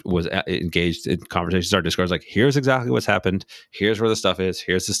and was engaged in conversations. Our Discord was like, here's exactly what's happened. Here's where the stuff is.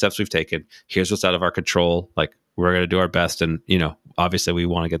 Here's the steps we've taken. Here's what's out of our control. Like, we're going to do our best. And, obviously we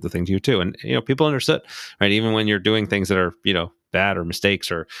want to get the thing to you too. And, people understood, right? Even when you're doing things that are, bad or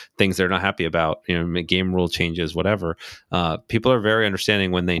mistakes or things they're not happy about, game rule changes, whatever. People are very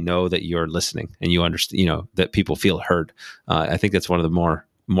understanding when they know that you're listening and you understand, that people feel heard. I think that's one of the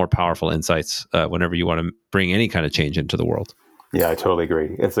more powerful insights whenever you want to bring any kind of change into the world. Yeah, I totally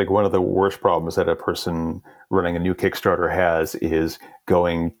agree. It's like one of the worst problems that a person running a new Kickstarter has is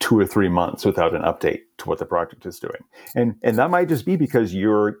going 2 or 3 months without an update to what the project is doing. And that might just be because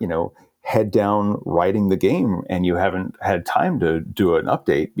you're, head down writing the game and you haven't had time to do an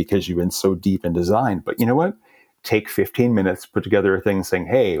update because you've been so deep in design. But you know what? Take 15 minutes, put together a thing saying,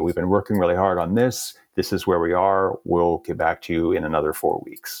 hey, we've been working really hard on this. This is where we are. We'll get back to you in another 4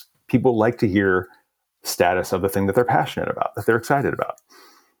 weeks. People like to hear status of the thing that they're passionate about, that they're excited about.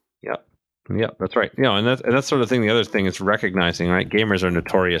 Yeah, that's right. And that's sort of thing. The other thing is recognizing, right? Gamers are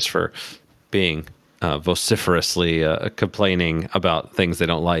notorious for being vociferously complaining about things they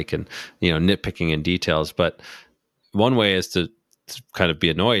don't like and nitpicking in details. But one way is to kind of be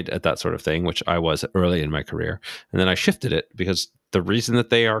annoyed at that sort of thing, which I was early in my career, and then I shifted it because the reason that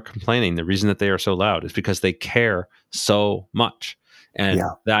they are complaining, the reason that they are so loud, is because they care so much, and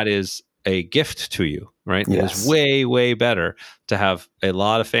that is a gift to you, right? Yes. It is way, way better to have a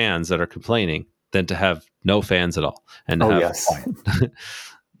lot of fans that are complaining than to have no fans at all and have quiet.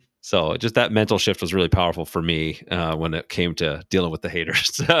 So just that mental shift was really powerful for me when it came to dealing with the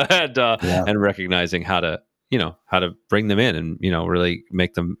haters and recognizing how to bring them in and really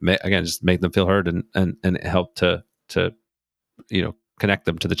make them just make them feel heard and help to connect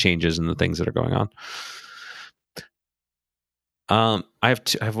them to the changes and the things that are going on. I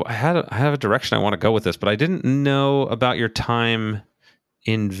have a direction I want to go with this, but I didn't know about your time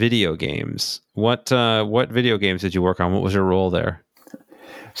in video games. What video games did you work on? What was your role there?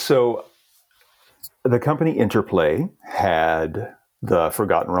 So the company Interplay had the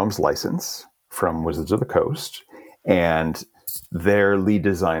Forgotten Realms license from Wizards of the Coast, and their lead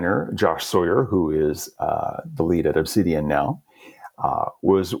designer, Josh Sawyer, who is the lead at Obsidian now,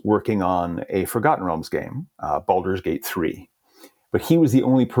 was working on a Forgotten Realms game, Baldur's Gate 3. But he was the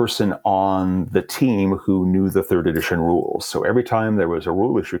only person on the team who knew the 3rd edition rules. So every time there was a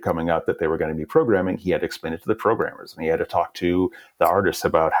rule issue coming up that they were going to be programming, he had to explain it to the programmers. And he had to talk to the artists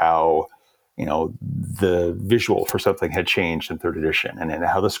about how, the visual for something had changed in 3rd edition. And then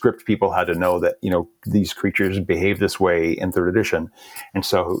how the script people had to know that, these creatures behave this way in 3rd edition. And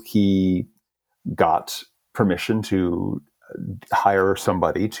so he got permission to hire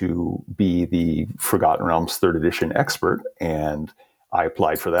somebody to be the Forgotten Realms 3rd edition expert, and I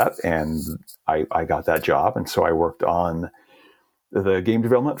applied for that, and I got that job. And so I worked on the game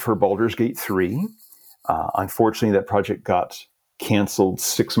development for Baldur's Gate 3. Unfortunately, that project got canceled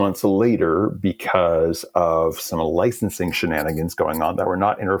 6 months later because of some licensing shenanigans going on that were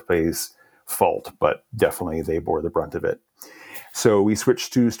not Interplay's fault, but definitely they bore the brunt of it. So we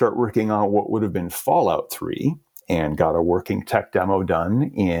switched to start working on what would have been Fallout 3, and got a working tech demo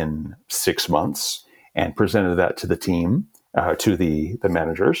done in 6 months and presented that to the team, to the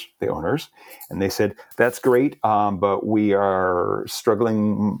managers, the owners. And they said, that's great, but we are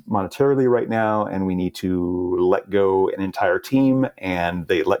struggling monetarily right now, and we need to let go an entire team. And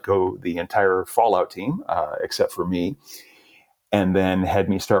they let go the entire Fallout team, except for me, and then had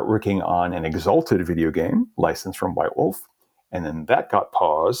me start working on an Exalted video game licensed from White Wolf. And then that got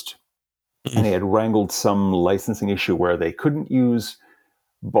paused. And they had wrangled some licensing issue where they couldn't use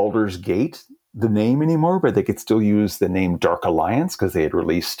Baldur's Gate the name anymore, but they could still use the name Dark Alliance because they had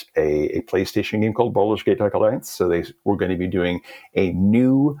released a PlayStation game called Baldur's Gate Dark Alliance. So they were going to be doing a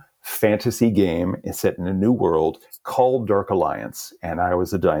new fantasy game set in a new world called Dark Alliance. And I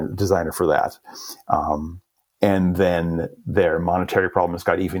was a designer for that. And then their monetary problems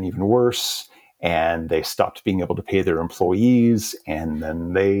got even worse. And they stopped being able to pay their employees. And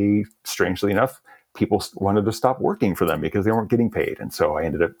then they, strangely enough, people wanted to stop working for them because they weren't getting paid. And so I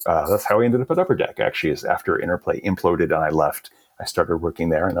ended up, that's how I ended up at Upper Deck, actually, is after Interplay imploded and I left, I started working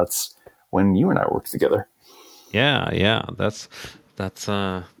there. And that's when you and I worked together. Yeah. That's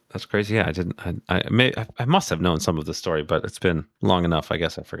crazy. Yeah. I must have known some of the story, but it's been long enough. I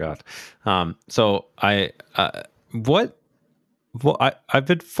guess I forgot. I've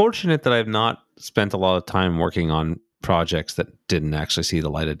been fortunate that I've not spent a lot of time working on projects that didn't actually see the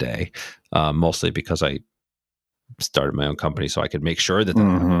light of day, mostly because I started my own company so I could make sure that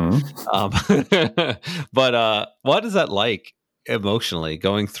happened. But what is that like emotionally,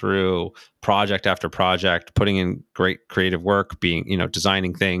 going through project after project, putting in great creative work, being,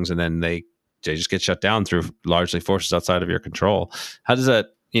 designing things, and then they just get shut down through largely forces outside of your control? How does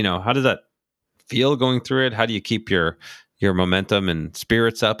that feel going through it? How do you keep your momentum and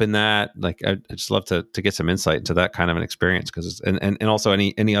spirits up in that? Like, I just love to get some insight into that kind of an experience, because and also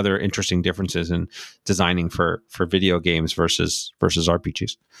any other interesting differences in designing for video games versus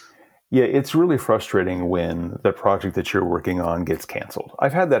RPGs. Yeah, it's really frustrating when the project that you're working on gets canceled.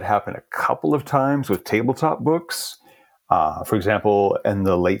 I've had that happen a couple of times with tabletop books. For example, in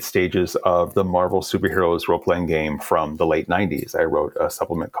the late stages of the Marvel Superheroes role-playing game from the late 90s, I wrote a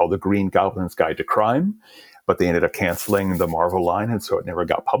supplement called The Green Goblin's Guide to Crime, but they ended up canceling the Marvel line, and so it never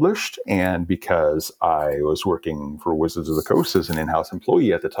got published. And because I was working for Wizards of the Coast as an in-house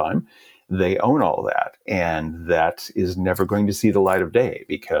employee at the time, they own all that. And that is never going to see the light of day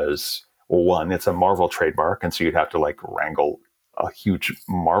because, well, one, it's a Marvel trademark, and so you'd have to wrangle a huge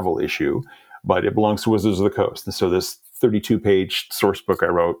Marvel issue, but it belongs to Wizards of the Coast. And so this 32-page source book I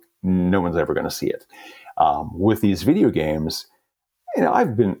wrote, no one's ever going to see it. With these video games, I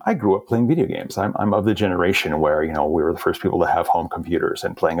grew up playing video games. I'm of the generation where, we were the first people to have home computers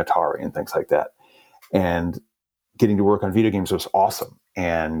and playing Atari and things like that. And getting to work on video games was awesome.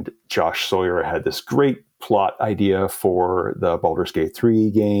 And Josh Sawyer had this great plot idea for the Baldur's Gate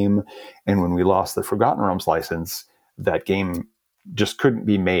 3 game. And when we lost the Forgotten Realms license, that game just couldn't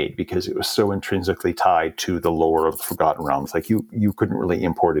be made because it was so intrinsically tied to the lore of the Forgotten Realms. Like you couldn't really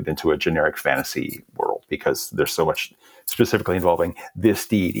import it into a generic fantasy world because there's so much specifically involving this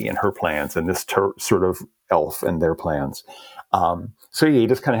deity and her plans and this sort of elf and their plans. So you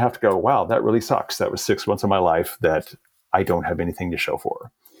just kind of have to go, wow, that really sucks. That was 6 months of my life that I don't have anything to show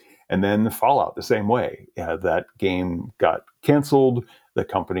for. And then Fallout, the same way. That game got canceled. The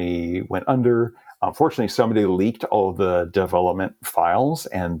company went under. Unfortunately, somebody leaked all of the development files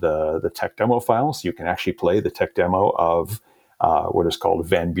and the tech demo files. So you can actually play the tech demo of what is called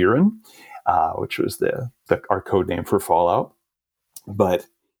Van Buren, which was our code name for Fallout. But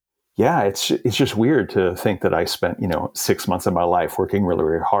yeah, it's just weird to think that I spent 6 months of my life working really,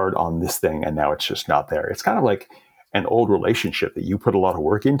 really hard on this thing, and now it's just not there. It's kind of like an old relationship that you put a lot of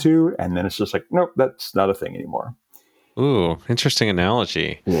work into, and then it's just like, nope, that's not a thing anymore. Ooh, interesting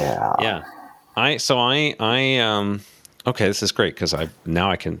analogy. Yeah. Okay, this is great because I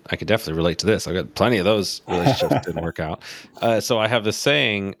can definitely relate to this. I've got plenty of those relationships that didn't work out. So I have this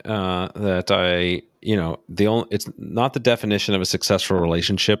saying that it's not the definition of a successful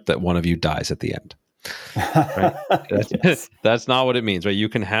relationship that one of you dies at the end. Right? Yes. That's not what it means, right? You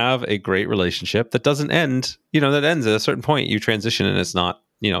can have a great relationship that doesn't end. That ends at a certain point. You transition, and it's not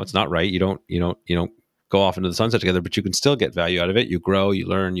right. You don't go off into the sunset together, but you can still get value out of it. You grow, you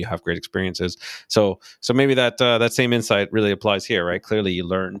learn, you have great experiences. So maybe that same insight really applies here, right? Clearly, you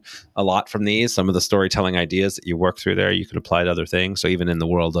learn a lot from these. Some of the storytelling ideas that you work through there, you can apply to other things. So even in the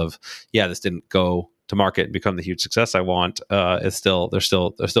world of, this didn't go to market and become the huge success I want, there's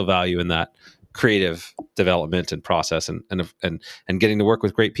still value in that creative development and process and getting to work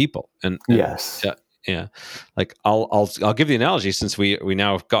with great people. And yes. Yeah, like I'll give the analogy, since we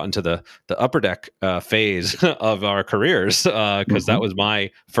now have gotten to the Upper Deck phase of our careers, because that was my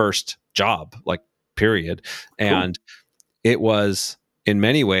first job, period. Cool. And it was in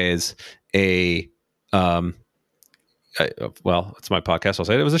many ways it's my podcast. I'll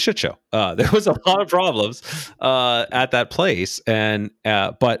say it was a shit show. There was a lot of problems at that place, and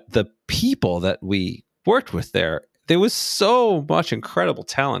but the people that we worked with there, there was so much incredible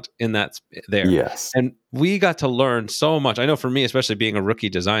talent in that there. Yes. And we got to learn so much. I know for me, especially being a rookie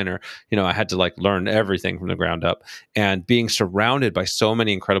designer, I had to like learn everything from the ground up, and being surrounded by so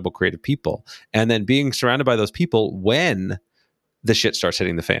many incredible creative people, and then being surrounded by those people when the shit starts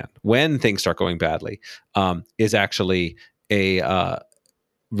hitting the fan, when things start going badly, is actually a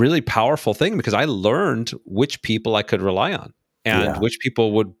really powerful thing, because I learned which people I could rely on and which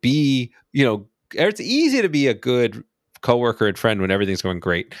people would be, it's easy to be a good coworker and friend when everything's going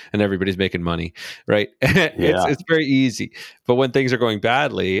great and everybody's making money, right? It's very easy. But when things are going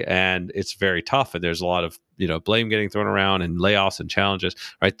badly and it's very tough and there's a lot of, blame getting thrown around and layoffs and challenges,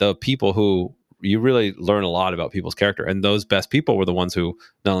 right? The people who you really learn a lot about people's character, and those best people were the ones who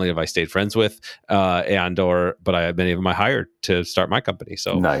not only have I stayed friends with, but many of them I hired to start my company.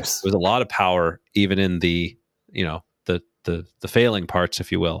 So nice. There's a lot of power even in the, the failing parts,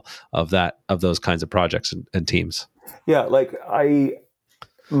 if you will, of those kinds of projects and teams. Yeah, like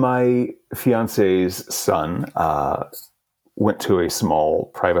my fiance's son went to a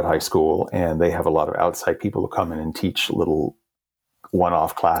small private high school, and they have a lot of outside people who come in and teach little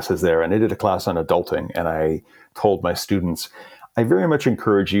one-off classes there. And I did a class on adulting, and I told my students, I very much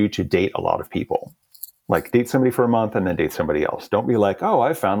encourage you to date a lot of people. Like, date somebody for a month and then date somebody else. Don't be like, oh,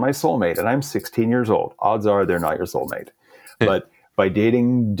 I found my soulmate and I'm 16 years old. Odds are they're not your soulmate. But by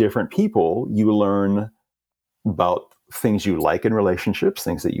dating different people, you learn about things you like in relationships,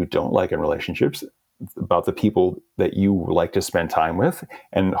 things that you don't like in relationships, about the people that you like to spend time with.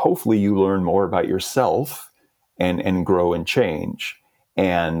 And hopefully you learn more about yourself and grow and change.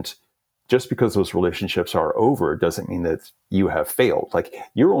 And just because those relationships are over doesn't mean that you have failed. Like,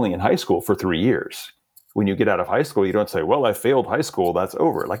 you're only in high school for 3 years. When you get out of high school, you don't say, well, I failed high school, that's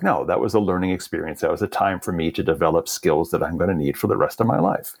over. Like, no, that was a learning experience. That was a time for me to develop skills that I'm going to need for the rest of my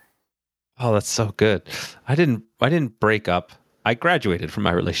life. Oh, that's so good. I didn't break up. I graduated from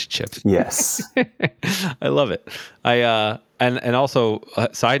my relationship. Yes. I love it. And also,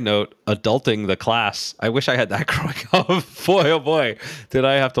 side note, adulting the class. I wish I had that growing up. Boy, oh boy, did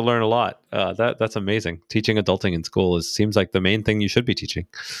I have to learn a lot. That's amazing. Teaching adulting in school seems like the main thing you should be teaching.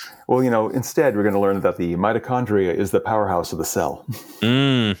 Well, instead we're going to learn that the mitochondria is the powerhouse of the cell.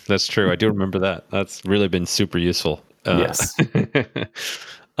 That's true. I do remember that. That's really been super useful. Yes.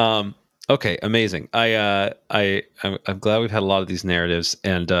 Okay, amazing. I'm glad we've had a lot of these narratives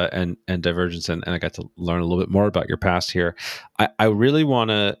and divergence, and I got to learn a little bit more about your past here. I really want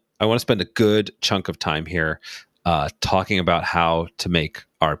to spend a good chunk of time here talking about how to make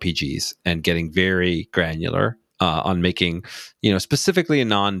RPGs and getting very granular on making, specifically a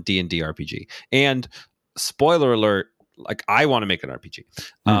non-D&D RPG. And spoiler alert, like, I want to make an RPG.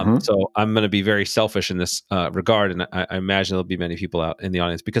 So I'm going to be very selfish in this regard. And I imagine there'll be many people out in the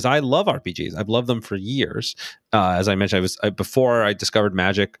audience, because I love RPGs. I've loved them for years. As I mentioned, before I discovered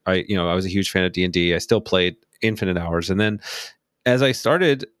Magic, I was a huge fan of D&D. I still played infinite hours. And then as I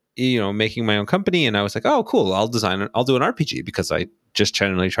started, making my own company, and I was like, oh, cool, I'll do an RPG, because I just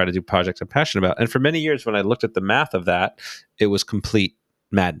generally try to do projects I'm passionate about. And for many years, when I looked at the math of that, it was complete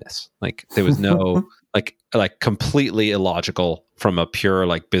madness. Like, there was no like completely illogical from a pure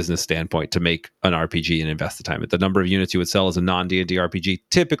like business standpoint to make an RPG and invest the time. The number of units you would sell as a non-D&D RPG,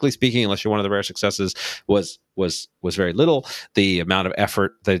 typically speaking, unless you're one of the rare successes, was very little. The amount of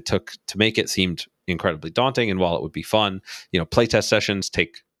effort that it took to make it seemed incredibly daunting. And while it would be fun, playtest sessions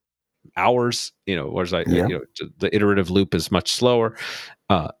take hours, whereas the iterative loop is much slower.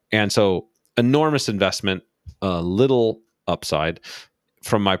 And so enormous investment, little upside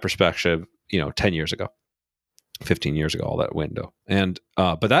from my perspective, 10 years ago, 15 years ago, all that window. And,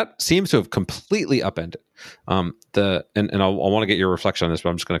 but that seems to have completely upended I want to get your reflection on this, but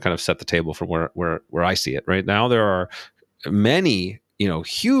I'm just going to kind of set the table from where I see it right now. There are many,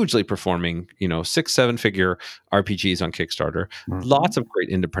 hugely performing, 6-7 figure RPGs on Kickstarter, lots of great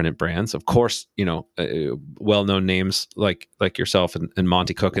independent brands, of course, well-known names like yourself and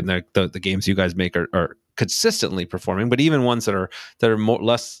Monty Cook, and the games you guys make are consistently performing, but even ones that are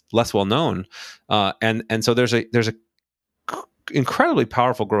less well known, and so there's a incredibly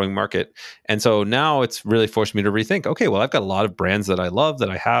powerful growing market. And so now it's really forced me to rethink, okay, well, I've got a lot of brands that I love, that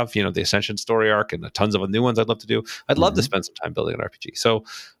I have, the Ascension story arc, and tons of new ones I'd love to do. I'd love to spend some time building an RPG. So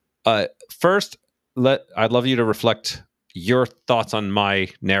first, I'd love you to reflect your thoughts on my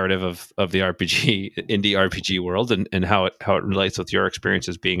narrative of the indie RPG world, and how it relates with your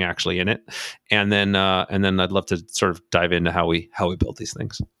experiences being actually in it. And then I'd love to sort of dive into how we build these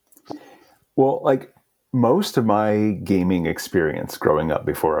things. Well, like, most of my gaming experience growing up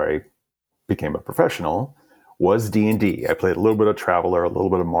before I became a professional was D&D. I played a little bit of Traveler, a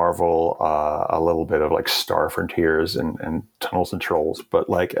little bit of Marvel, a little bit of like Star Frontiers and Tunnels and Trolls. But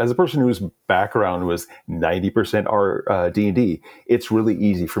like as a person whose background was 90% D&D, it's really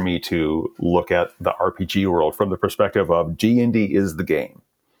easy for me to look at the RPG world from the perspective of D&D is the game.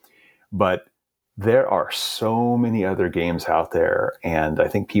 But there are so many other games out there, and I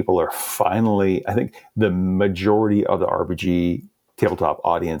think people are I think the majority of the RPG tabletop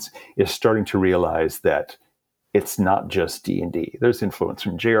audience is starting to realize that it's not just D&D. There's influence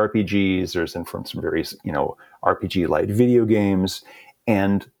from JRPGs, there's influence from various, RPG-like video games,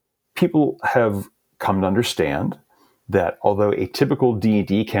 and people have come to understand that although a typical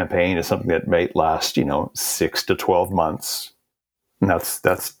D&D campaign is something that might last, 6 to 12 months, and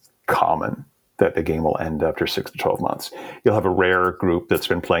that's common, that the game will end after 6 to 12 months. You'll have a rare group that's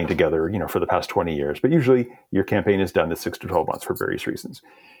been playing together, for the past 20 years, but usually your campaign is done in 6 to 12 months for various reasons.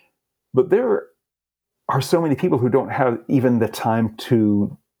 But there are so many people who don't have even the time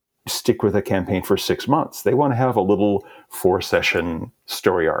to stick with a campaign for 6 months. They want to have a little 4-session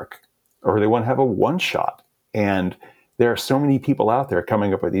story arc, or they want to have a one-shot. And there are so many people out there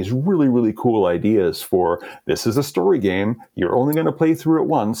coming up with these really, really cool ideas for, this is a story game, you're only going to play through it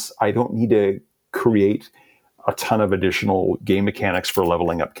once, I don't need to create a ton of additional game mechanics for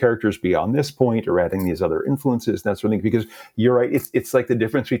leveling up characters beyond this point or adding these other influences, that sort of thing. Because you're right, it's like the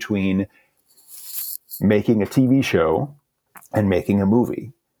difference between making a TV show and making a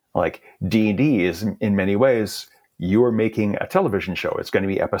movie. Like D&D is, in many ways, you're making a television show. It's going to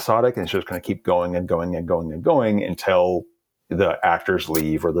be episodic, and it's just going to keep going and going and going and going until the actors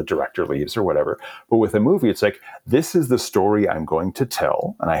leave or the director leaves or whatever. But with a movie, it's like, this is the story I'm going to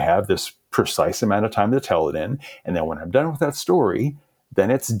tell, and I have this precise amount of time to tell it in. And then when I'm done with that story,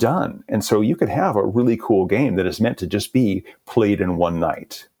 then it's done. And so you could have a really cool game that is meant to just be played in one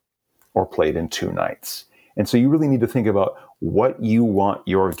night or played in 2 nights. And so you really need to think about what you want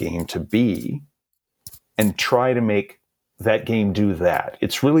your game to be and try to make that game do that.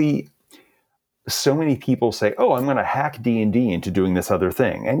 It's really, so many people say, oh, I'm going to hack D&D into doing this other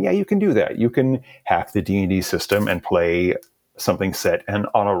thing. And yeah, you can do that. You can hack the D&D system and play something set on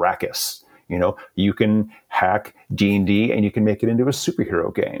Arrakis. You can hack D&D and you can make it into a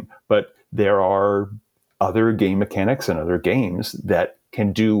superhero game. But there are other game mechanics and other games that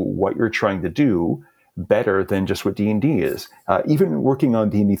can do what you're trying to do better than just what D&D is. Even working on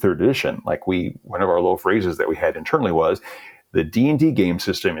D&D 3rd edition, one of our little phrases that we had internally was, the D&D game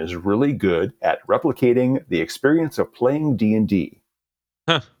system is really good at replicating the experience of playing D&D.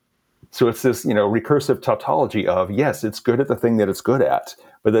 Huh. So it's this, recursive tautology of, yes, it's good at the thing that it's good at,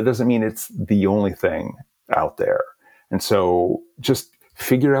 but that doesn't mean it's the only thing out there. And so just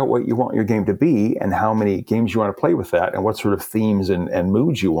figure out what you want your game to be and how many games you want to play with that and what sort of themes and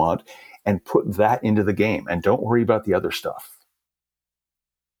moods you want, and put that into the game, and don't worry about the other stuff.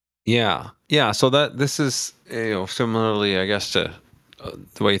 Yeah. So this is, similarly, I guess, to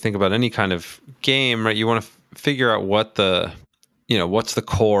the way you think about any kind of game, right? You want to figure out what what's the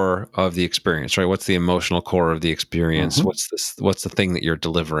core of the experience, right? What's the emotional core of the experience? Mm-hmm. What's the thing that you're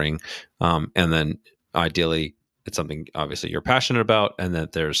delivering? And then ideally it's something obviously you're passionate about, and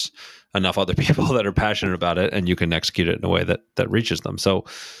that there's enough other people that are passionate about it, and you can execute it in a way that reaches them. So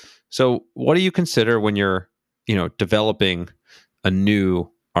what do you consider when you're, developing a new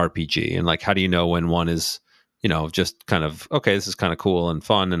RPG, and how do you know when one is, just kind of, okay, this is kind of cool and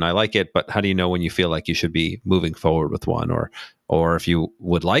fun and I like it, but how do you know when you feel like you should be moving forward with one, or if you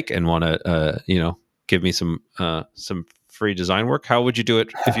would like and want to, give me some free design work, how would you do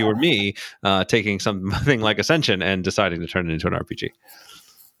it if you were me, taking something like Ascension and deciding to turn it into an RPG?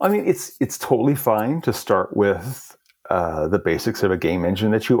 I mean, it's totally fine to start with the basics of a game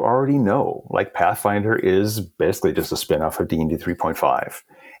engine that you already know. Like Pathfinder is basically just a spin-off of D&D 3.5.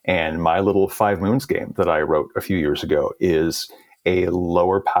 And my little 5 Moons game that I wrote a few years ago is a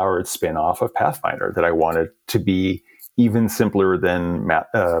lower-powered spin-off of Pathfinder that I wanted to be even simpler than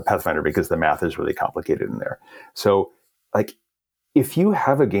Pathfinder, because the math is really complicated in there. So, if you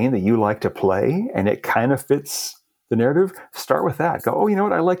have a game that you like to play and it kind of fits the narrative, start with that. Go, oh, you know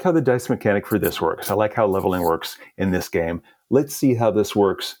what? I like how the dice mechanic for this works. I like how leveling works in this game. Let's see how this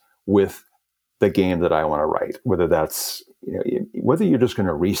works with the game that I want to write. Whether that's, whether you're just going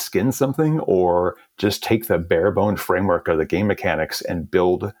to reskin something or just take the bare bone framework of the game mechanics and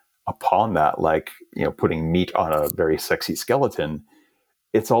build upon that, putting meat on a very sexy skeleton.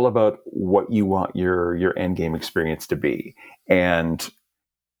 It's all about what you want your end game experience to be. And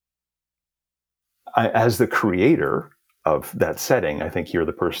as the creator of that setting, I think you're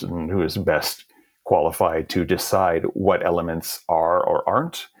the person who is best qualified to decide what elements are or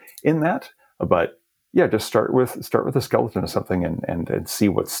aren't in that. But yeah, just start with a skeleton or something and see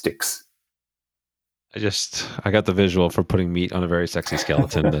what sticks. I got the visual for putting meat on a very sexy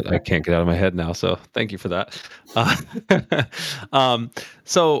skeleton that I can't get out of my head now. So thank you for that. Uh, um,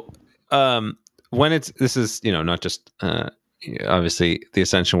 so when this is, not just, obviously the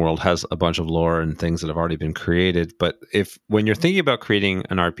Ascension world has a bunch of lore and things that have already been created, but when you're thinking about creating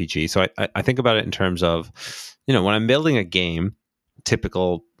an RPG, so I think about it in terms of, when I'm building a game,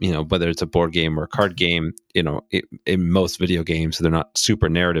 typical, whether it's a board game or a card game, in most video games, they're not super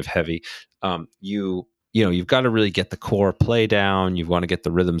narrative heavy. You've got to really get the core play down. You want to get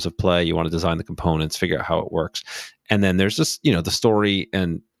the rhythms of play. You want to design the components, figure out how it works. And then there's just, the story,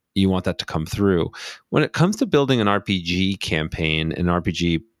 and you want that to come through. When it comes to building an RPG campaign, an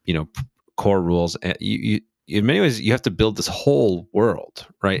RPG, core rules, you in many ways, you have to build this whole world,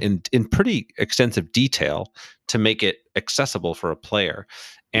 right? In pretty extensive detail to make it accessible for a player,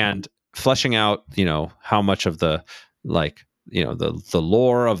 and fleshing out, how much of the, like, the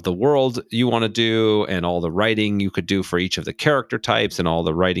lore of the world you want to do, and all the writing you could do for each of the character types, and all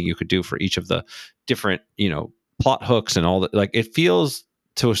the writing you could do for each of the different, plot hooks, and all that. Like, it feels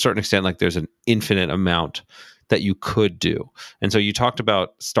to a certain extent like there's an infinite amount that you could do. And so you talked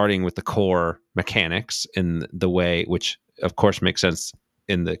about starting with the core mechanics in the way, which of course makes sense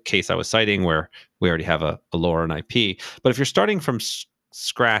in the case I was citing, where we already have a lore and IP. But if you're starting from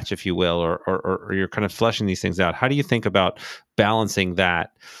scratch, if you will, or you're kind of fleshing these things out, how do you think about balancing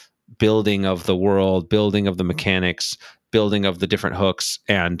that building of the world, building of the mechanics, building of the different hooks,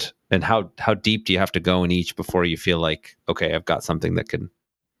 and how deep do you have to go in each before you feel like, okay, I've got something that can,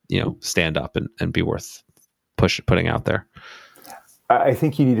 stand up and be worth putting out there? I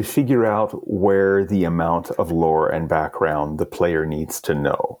think you need to figure out where the amount of lore and background the player needs to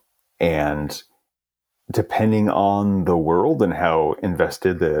know. And depending on the world and how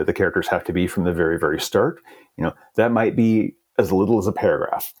invested the characters have to be from the very, very start, that might be as little as a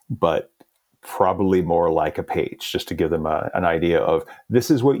paragraph, but probably more like a page, just to give them an idea of, this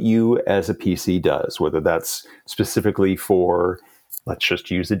is what you as a PC does, whether that's specifically for, let's just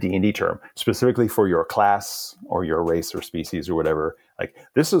use the D&D term, specifically for your class or your race or species or whatever. Like,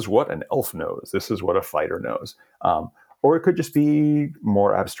 this is what an elf knows. This is what a fighter knows. Or it could just be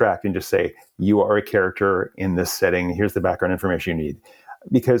more abstract and just say, you are a character in this setting. Here's the background information you need.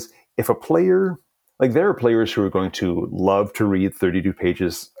 Because if a player, like, there are players who are going to love to read 32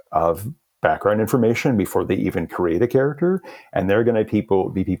 pages of background information before they even create a character. And there are going to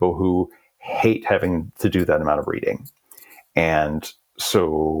be people who hate having to do that amount of reading. And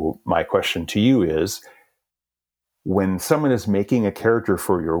so my question to you is, when someone is making a character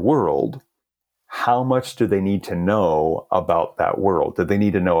for your world, how much do they need to know about that world? Do they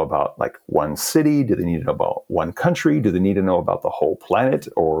need to know about, like, one city? Do they need to know about one country? Do they need to know about the whole planet,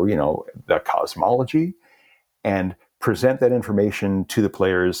 or, the cosmology? And present that information to the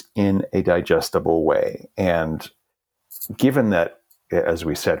players in a digestible way. And given that, as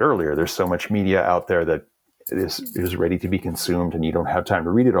we said earlier, there's so much media out there that is ready to be consumed, and you don't have time to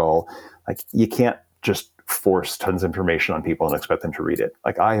read it all, like, you can't just force tons of information on people and expect them to read it.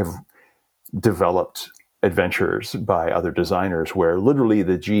 Like, I have developed adventures by other designers where literally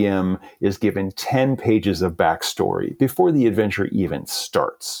the GM is given 10 pages of backstory before the adventure even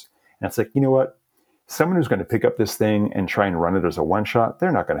starts. And it's like, you know what? Someone who's going to pick up this thing and try and run it as a one-shot,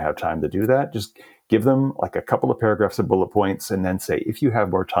 they're not going to have time to do that. Just give them like a couple of paragraphs of bullet points and then say, if you have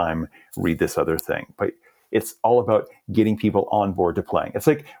more time, read this other thing. But it's all about getting people on board to playing. It's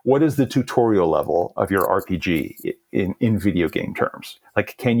like, what is the tutorial level of your RPG in video game terms?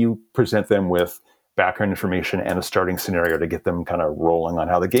 Like, can you present them with background information and a starting scenario to get them kind of rolling on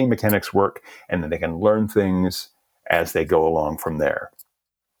how the game mechanics work, and then they can learn things as they go along from there?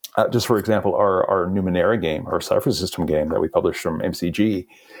 Just for example, our Numenera game, our Cypher System game that we published from MCG,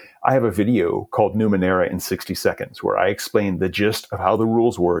 I have a video called Numenera in 60 seconds, where I explain the gist of how the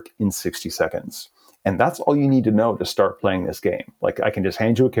rules work in 60 seconds. And that's all you need to know to start playing this game. Like, I can just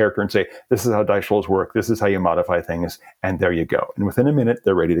hand you a character and say, this is how dice rolls work, this is how you modify things, and there you go. And within a minute,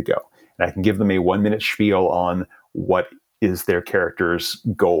 they're ready to go. And I can give them a 1-minute spiel on what is their character's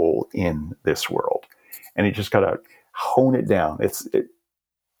goal in this world. And you just got to hone it down.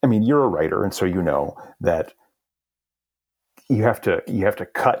 I mean, you're a writer, and so you know that you have to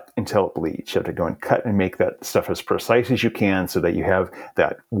cut until it bleeds. You have to go and cut and make that stuff as precise as you can, so that you have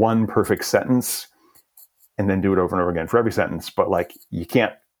that one perfect sentence, and then do it over and over again for every sentence. But like, you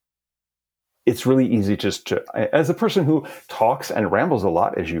can't. It's really easy just to, as a person who talks and rambles a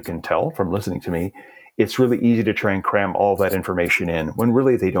lot, as you can tell from listening to me, it's really easy to try and cram all that information in when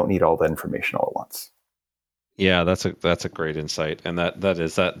really they don't need all that information all at once. Yeah, that's a great insight, and that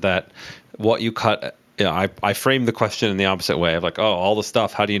is that what you cut I frame the question in the opposite way of like, oh, all the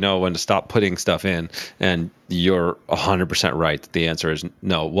stuff, how do you know when to stop putting stuff in? And you're 100% right. The answer is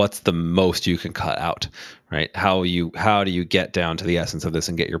no. What's the most you can cut out, right? How do you get down to the essence of this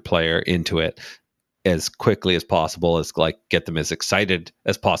and get your player into it as quickly as possible, as like get them as excited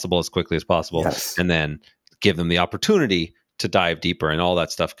as possible, as quickly as possible, Yes. and then give them the opportunity to dive deeper, and all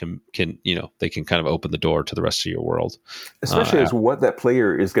that stuff can they can kind of open the door to the rest of your world. Especially as what that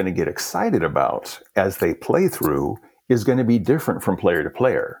player is going to get excited about as they play through is going to be different from player to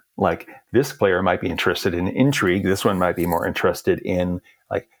player. Like this player might be interested in intrigue. This one might be more interested in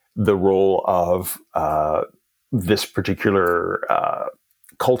like the role of this particular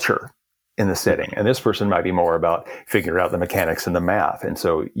culture in the setting. And this person might be more about figuring out the mechanics and the math. And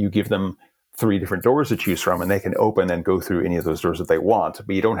so you give them 3 different doors to choose from, and they can open and go through any of those doors that they want.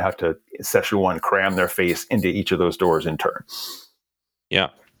 But you don't have to, session 1, cram their face into each of those doors in turn. Yeah,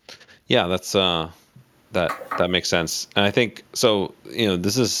 that's that makes sense. And I think so.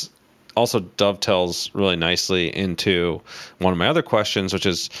 This is also dovetails really nicely into one of my other questions, which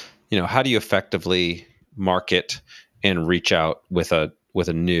is, how do you effectively market and reach out with a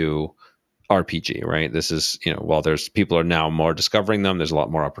new RPG, right? This is, while there's people are now more discovering them, there's a lot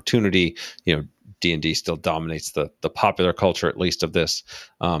more opportunity. D&D still dominates the popular culture, at least of this.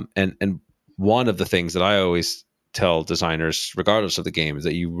 And one of the things that I always tell designers, regardless of the game, is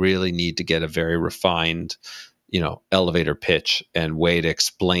that you really need to get a very refined, elevator pitch and way to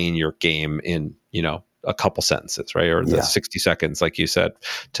explain your game in, a couple sentences, right? Or the 60 seconds, like you said,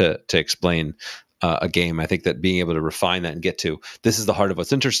 to explain a game. I think that being able to refine that and get to, this is the heart of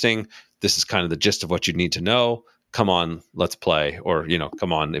what's interesting. This is kind of the gist of what you need to know. Come on, let's play. Or,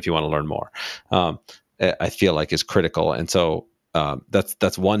 come on if you want to learn more. I feel like is critical. And so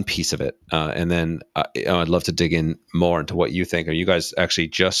that's one piece of it. And then I'd love to dig in more into what you think. Are you guys actually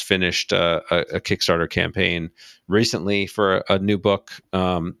just finished a Kickstarter campaign recently for a new book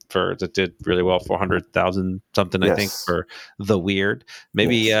that did really well, 400,000 something, Yes. I think, for The Weird.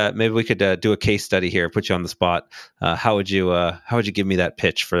 Maybe we could do a case study here, put you on the spot. How would you give me that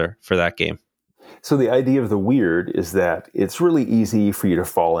pitch for that game? So the idea of The Weird is that it's really easy for you to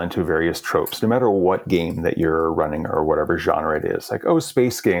fall into various tropes, no matter what game that you're running or whatever genre it is. Like,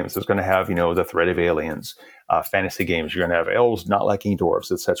 space games is going to have, the threat of aliens. Fantasy games, you're going to have elves not liking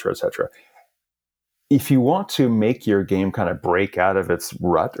dwarves, etc., etc. If you want to make your game kind of break out of its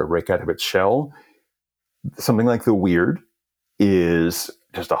rut or break out of its shell, something like The Weird is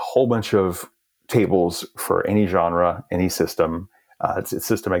just a whole bunch of tables for any genre, any system. It's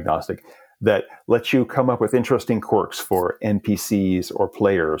system agnostic, that lets you come up with interesting quirks for NPCs or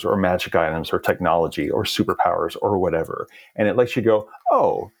players or magic items or technology or superpowers or whatever. And it lets you go,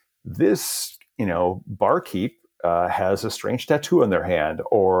 this, barkeep has a strange tattoo on their hand,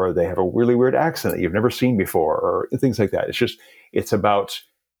 or they have a really weird accent that you've never seen before, or things like that. It's about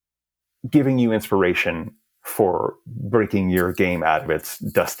giving you inspiration for breaking your game out of its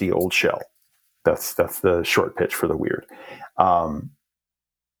dusty old shell. That's the short pitch for The Weird.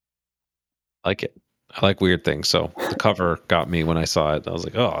 Like it. I like weird things. So the cover got me when I saw it. I was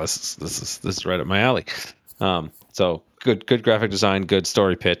like, oh, this is right up my alley. So good graphic design, good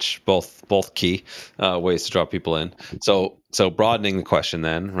story pitch, both key ways to draw people in. So broadening the question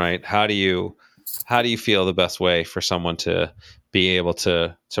then, right? How do you feel the best way for someone to be able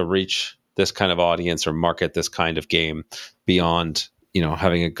to reach this kind of audience or market this kind of game beyond,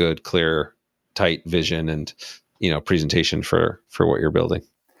 having a good, clear, tight vision and, presentation for what you're building?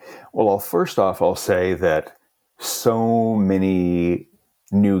 Well, first off, I'll say that so many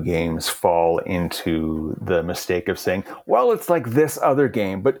new games fall into the mistake of saying, well, it's like this other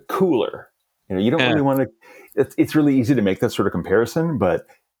game, but cooler. You don't really want to, it's really easy to make that sort of comparison, but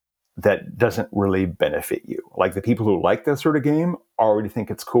that doesn't really benefit you. Like the people who like that sort of game already think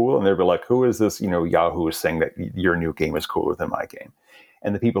it's cool, and they'll be like, who is this? Yahoo is saying that your new game is cooler than my game.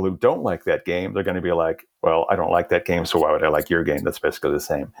 And the people who don't like that game, they're going to be like, well, I don't like that game, so why would I like your game? That's basically the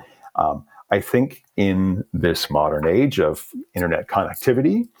same. I think in this modern age of internet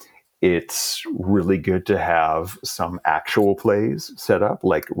connectivity, it's really good to have some actual plays set up,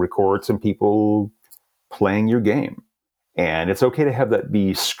 like record some people playing your game. And it's okay to have that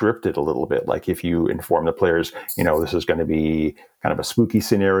be scripted a little bit. Like if you inform the players, this is going to be kind of a spooky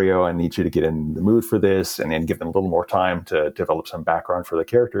scenario. I need you to get in the mood for this, and then give them a little more time to develop some background for the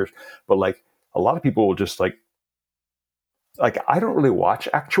characters. But like a lot of people will just like I don't really watch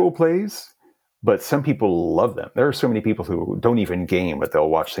actual plays, but some people love them. There are so many people who don't even game, but they'll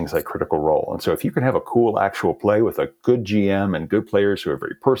watch things like Critical Role. And so if you can have a cool actual play with a good GM and good players who are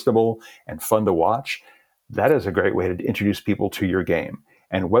very personable and fun to watch, that is a great way to introduce people to your game.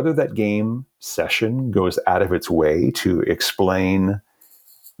 And whether that game session goes out of its way to explain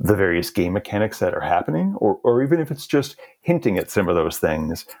the various game mechanics that are happening, or even if it's just hinting at some of those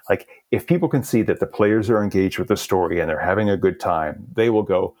things, like if people can see that the players are engaged with the story and they're having a good time, they will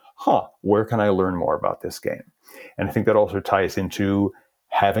go, where can I learn more about this game? And I think that also ties into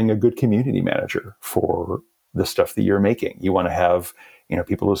having a good community manager for the stuff that you're making. You want to have,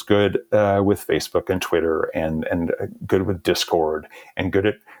 people who's good with Facebook and Twitter and good with Discord and good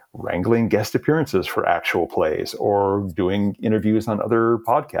at wrangling guest appearances for actual plays or doing interviews on other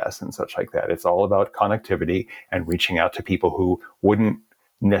podcasts and such like that. It's all about connectivity and reaching out to people who wouldn't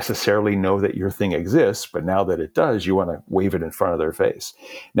necessarily know that your thing exists, but now that it does, you want to wave it in front of their face.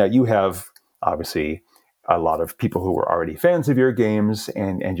 Now, you have obviously a lot of people who are already fans of your games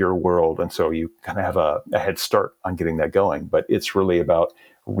and your world, and so you kind of have a head start on getting that going. But it's really about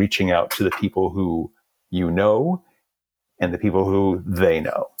reaching out to the people who you know and the people who they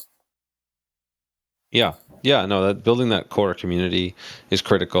know. Yeah. No, that building that core community is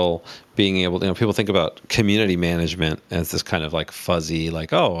critical. Being able to, people think about community management as this kind of like fuzzy,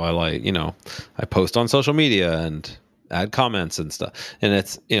 like, I post on social media and add comments and stuff. And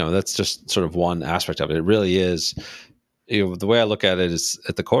it's, that's just sort of one aspect of it. It really is, the way I look at it is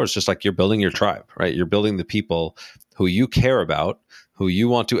at the core, it's just like you're building your tribe, right? You're building the people who you care about, who you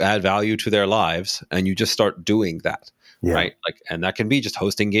want to add value to their lives, and you just start doing that. Yeah. Right. And that can be just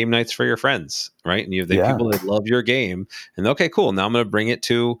hosting game nights for your friends. Right. And you have the people that love your game and okay, cool. Now I'm going to bring it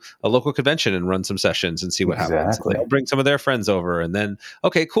to a local convention and run some sessions and see what happens. And they'll bring some of their friends over and then,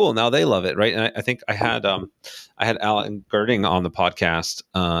 okay, cool. Now they love it. Right. And I think I had Alan Girding on the podcast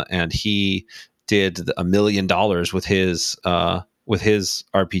and he did $1 million with his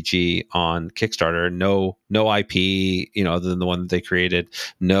RPG on Kickstarter. No IP, other than the one that they created.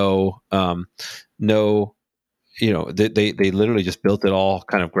 They literally just built it all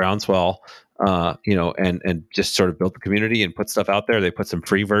kind of groundswell, and just sort of built the community and put stuff out there. They put some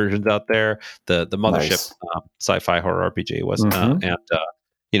free versions out there. The Mothership sci-fi horror RPG was, and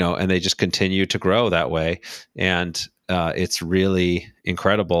they just continue to grow that way. And it's really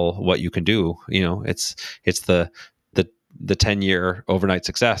incredible what you can do. It's the 10-year overnight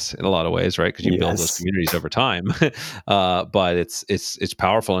success in a lot of ways, right? Because you build those communities over time, but it's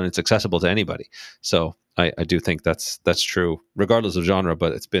powerful and it's accessible to anybody. So I do think that's true regardless of genre,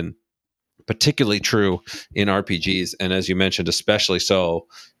 but it's been particularly true in RPGs. And as you mentioned, especially so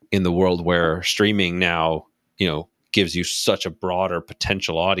in the world where streaming now, gives you such a broader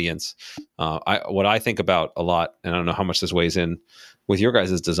potential audience. What I think about a lot, and I don't know how much this weighs in with your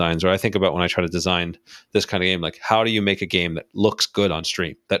guys' designs, or I think about when I try to design this kind of game, like how do you make a game that looks good on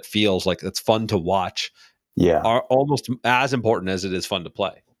stream, that feels like it's fun to watch, are almost as important as it is fun to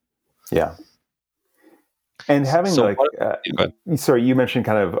play. Yeah. And having sorry, you mentioned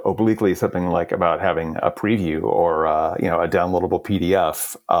kind of obliquely something like about having a preview or a downloadable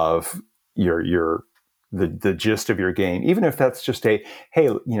PDF of the gist of your game, even if that's just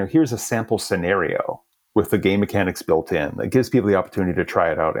here's a sample scenario with the game mechanics built in that gives people the opportunity to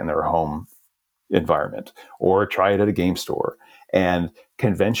try it out in their home environment or try it at a game store. And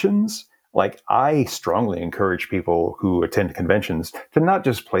conventions, like I strongly encourage people who attend conventions to not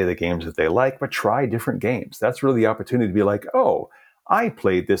just play the games that they like, but try different games. That's really the opportunity to be like, oh, I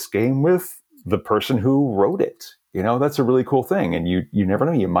played this game with the person who wrote it. That's a really cool thing. And you never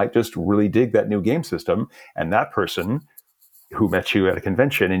know, you might just really dig that new game system. And that person who met you at a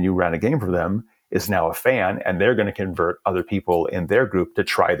convention and you ran a game for them is now a fan, and they're going to convert other people in their group to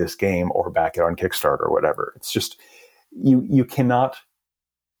try this game or back it on Kickstarter or whatever. It's just, you cannot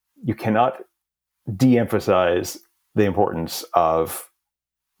de-emphasize the importance of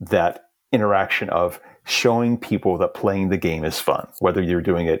that interaction of showing people that playing the game is fun, whether you're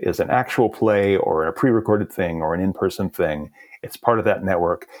doing it as an actual play or a pre-recorded thing or an in-person thing. It's part of that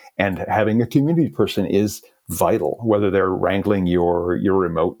network, and having a community person is vital, whether they're wrangling your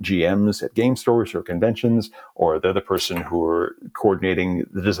remote GMs at game stores or conventions, or they're the person who are coordinating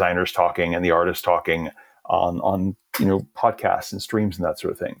the designers talking and the artists talking on podcasts and streams and that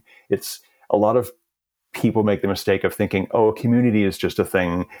sort of thing. It's a lot of people make the mistake of thinking, oh, a community is just a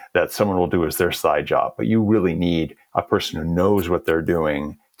thing that someone will do as their side job. But you really need a person who knows what they're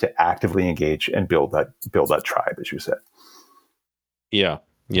doing to actively engage and build that tribe, as you said. Yeah.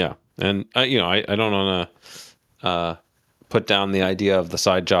 And I don't want to put down the idea of the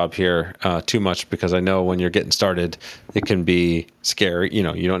side job here too much, because I know when you're getting started, it can be scary. You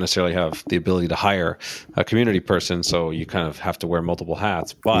don't necessarily have the ability to hire a community person, so you kind of have to wear multiple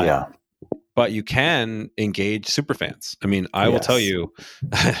hats. But but you can engage super fans. I mean, I will tell you,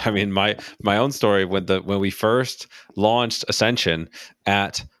 I mean, my own story when we first launched Ascension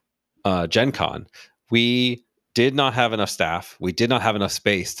at Gen Con, we did not have enough staff. We did not have enough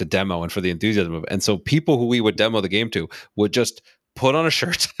space to demo and for the enthusiasm of it. And so people who we would demo the game to would just put on a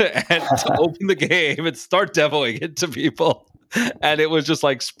shirt and open the game and start demoing it to people. And it was just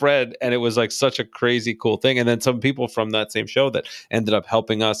like spread, and it was like such a crazy cool thing. And then some people from that same show that ended up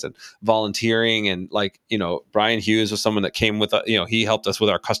helping us and volunteering, and like, you know, Brian Hughes was someone that came with, you know, he helped us with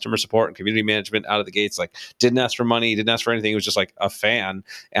our customer support and community management out of the gates. Like, didn't ask for money, didn't ask for anything. He was just like a fan,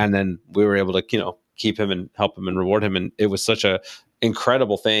 and then we were able to, you know, keep him and help him and reward him. And it was such a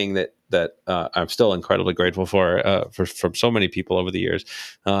incredible thing that I'm still incredibly grateful for from so many people over the years.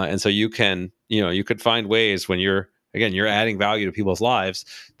 And so you can, you know, you could find ways when you're adding value to people's lives,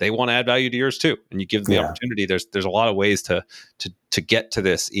 they want to add value to yours too, and you give them the opportunity. There's a lot of ways to get to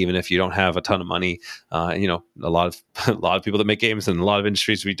this, even if you don't have a ton of money. You know, a lot of people that make games in a lot of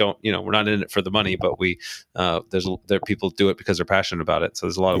industries, we don't, you know, we're not in it for the money, but there people do it because they're passionate about it. So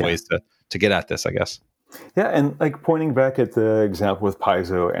there's a lot of ways to get at this, I guess. Yeah, and like pointing back at the example with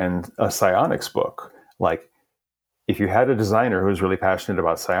Paizo and a Psionics book, like, if you had a designer who was really passionate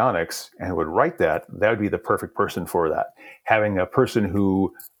about psionics and would write that would be the perfect person for that. Having a person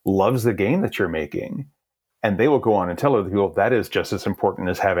who loves the game that you're making, and they will go on and tell other people, that is just as important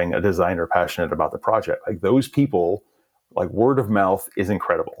as having a designer passionate about the project. Like, those people, like, word of mouth is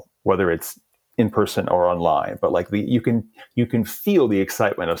incredible, whether it's in person or online. But like, you can feel the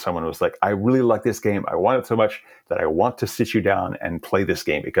excitement of someone who's like, I really like this game. I want it so much that I want to sit you down and play this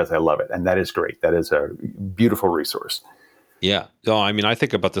game because I love it. And that is great. That is a beautiful resource. Yeah. Oh, I mean, I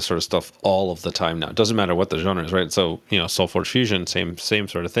think about this sort of stuff all of the time now. It doesn't matter what the genre is, right? So, you know, SoulForge Fusion, same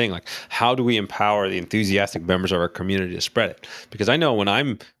sort of thing. Like, how do we empower the enthusiastic members of our community to spread it? Because I know when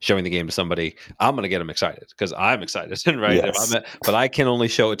I'm showing the game to somebody, I'm going to get them excited because I'm excited, right? Yes. But I can only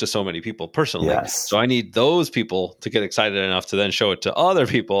show it to so many people personally. Yes. So I need those people to get excited enough to then show it to other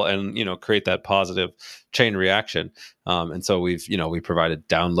people and, you know, create that positive chain reaction. And so we provided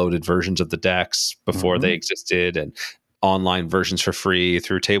downloaded versions of the decks before they existed, and online versions for free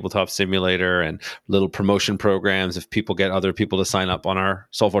through Tabletop Simulator, and little promotion programs. If people get other people to sign up on our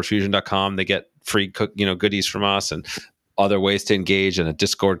soulforgefusion.com, they get free goodies from us, and other ways to engage in a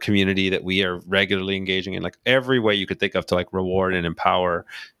Discord community that we are regularly engaging in. Like, every way you could think of to like reward and empower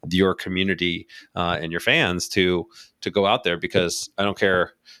your community and your fans to go out there, because I don't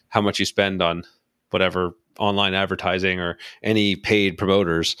care how much you spend on whatever online advertising or any paid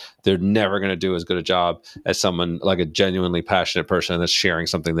promoters, they're never going to do as good a job as someone like a genuinely passionate person that's sharing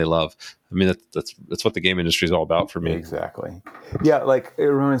something they love. I mean, that's what the game industry is all about for me. Exactly. Yeah, like, it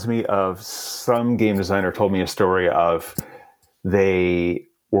reminds me of some game designer told me a story of, they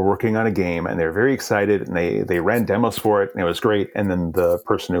were working on a game and they're very excited, and they ran demos for it and it was great. And then the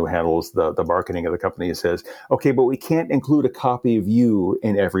person who handles the marketing of the company says, okay, but we can't include a copy of you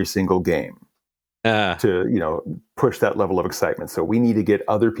in every single game to, you know, push that level of excitement. So we need to get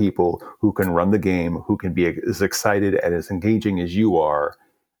other people who can run the game, who can be as excited and as engaging as you are,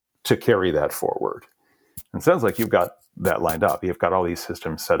 to carry that forward. And it sounds like you've got that lined up. You've got all these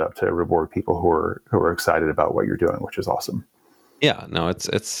systems set up to reward people who are excited about what you're doing, which is awesome. Yeah, no,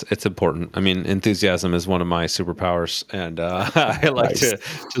 it's important. I mean, enthusiasm is one of my superpowers, and I like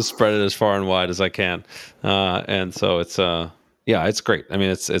to spread it as far and wide as I can. And so it's great. I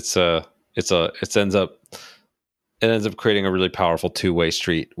mean, it ends up creating a really powerful two-way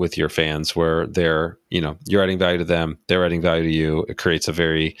street with your fans, where you're adding value to them, they're adding value to you. It creates a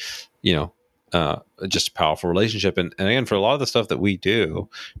very, just a powerful relationship. And again, for a lot of the stuff that we do,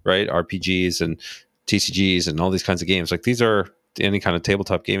 right, RPGs and TCGs and all these kinds of games, like, these are any kind of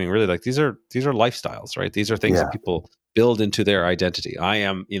tabletop gaming, really, like, these are lifestyles, right? These are things that people build into their identity.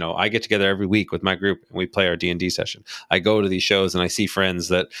 I get together every week with my group and we play our D&D session. I go to these shows and I see friends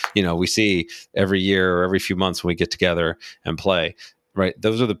that, we see every year or every few months when we get together and play, right?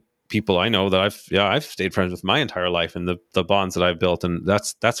 Those are the people I know that I've stayed friends with my entire life, and the bonds that I've built. And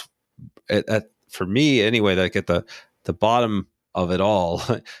that's for me anyway, like, at the bottom of it all,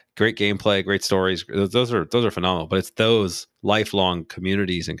 great gameplay, great stories, those are phenomenal, but it's those lifelong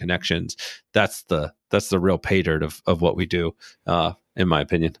communities and connections that's the real pay dirt of what we do, in my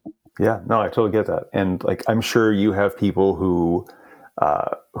opinion. Yeah, no, I totally get that. And like, I'm sure you have people who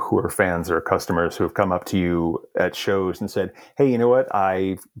are fans or customers who have come up to you at shows and said, hey, you know what,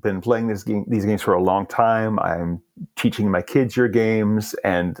 I've been playing these games for a long time, I'm teaching my kids your games,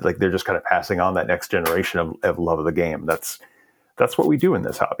 and like, they're just kind of passing on that next generation of love of the game. That's what we do in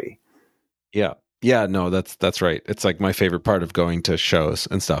this hobby. Yeah. Yeah, no, that's right. It's like my favorite part of going to shows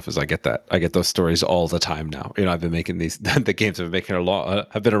and stuff is I get those stories all the time now. I've been making these the games I've been making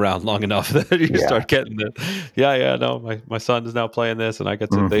have been around long enough that you start getting the no, my son is now playing this, and I get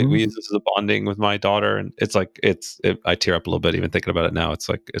to we use this as a bonding with my daughter, and it's like I tear up a little bit even thinking about it now. It's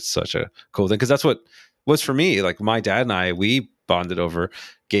like it's such a cool thing because that's what was for me. Like my dad and I, we bonded over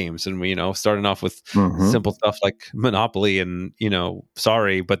games, and we starting off with simple stuff like Monopoly and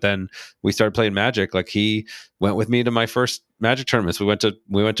Sorry, but then we started playing Magic. Like he went with me to my first Magic tournaments. We went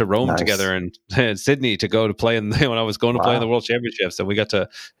to Rome together and Sydney to go to play when I was going to play in the World Championships, and we got to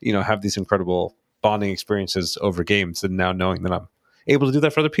have these incredible bonding experiences over games. And now knowing that I'm able to do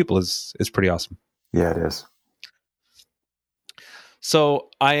that for other people is pretty awesome. Yeah, it is. So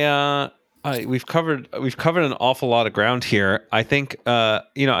we've covered an awful lot of ground here. I think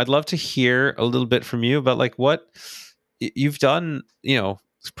I'd love to hear a little bit from you about like what you've done.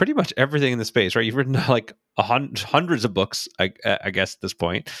 Pretty much everything in the space, right? You've written like hundreds of books, I guess at this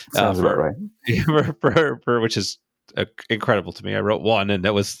point. Sounds about right. For which is incredible to me. I wrote one, and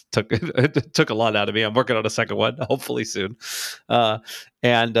it took a lot out of me. I'm working on a second one, hopefully soon.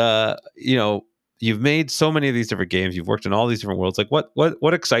 You've made so many of these different games. You've worked in all these different worlds. Like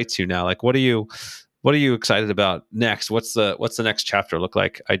what excites you now? Like what are you excited about next? What's the next chapter look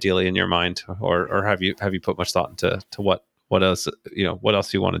like ideally in your mind? Or have you put much thought into what else, what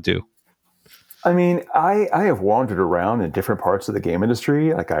else you want to do? I mean, I have wandered around in different parts of the game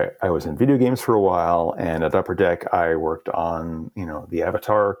industry. Like I was in video games for a while, and at Upper Deck, I worked on, the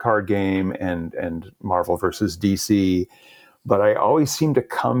Avatar card game and Marvel versus DC. But I always seem to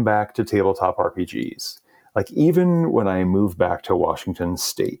come back to tabletop RPGs. Like even when I moved back to Washington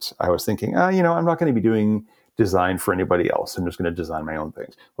State, I was thinking, I'm not going to be doing design for anybody else. I'm just going to design my own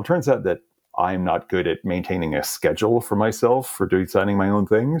things. Well, it turns out that I'm not good at maintaining a schedule for myself for designing my own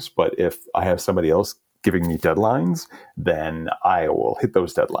things. But if I have somebody else giving me deadlines, then I will hit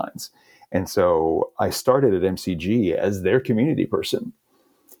those deadlines. And so I started at MCG as their community person.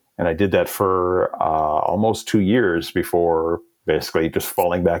 And I did that for almost 2 years before basically just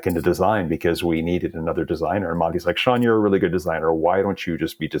falling back into design because we needed another designer. And Monty's like, Sean, you're a really good designer. Why don't you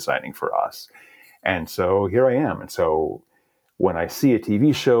just be designing for us? And so here I am. And so when I see a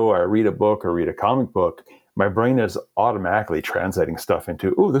TV show, I read a book or read a comic book, my brain is automatically translating stuff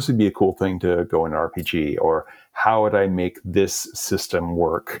into, oh, this would be a cool thing to go in an RPG, or how would I make this system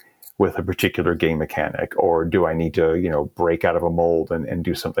work with a particular game mechanic, or do I need to, break out of a mold and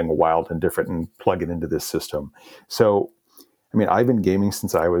do something wild and different and plug it into this system? So, I mean, I've been gaming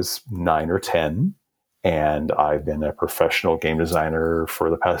since I was 9 or 10, and I've been a professional game designer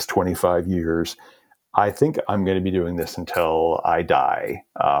for the past 25 years. I think I'm going to be doing this until I die.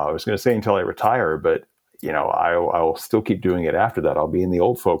 I was going to say until I retire, but, I will still keep doing it after that. I'll be in the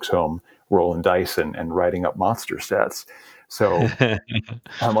old folks' home rolling dice and writing up monster stats. So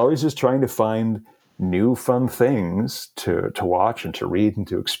I'm always just trying to find new fun things to watch and to read and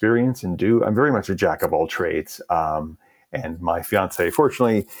to experience and do. I'm very much a jack of all trades. And my fiance,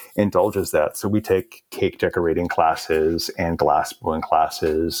 fortunately, indulges that. So we take cake decorating classes and glass blowing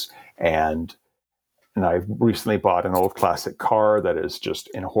classes. And I recently bought an old classic car that is just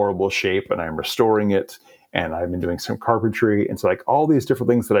in horrible shape, and I'm restoring it. And I've been doing some carpentry. And so like all these different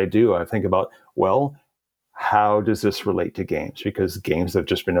things that I do, I think about, well, how does this relate to games? Because games have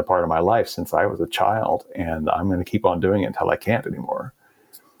just been a part of my life since I was a child, and I'm going to keep on doing it until I can't anymore.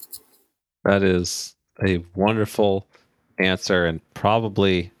 That is a wonderful answer, and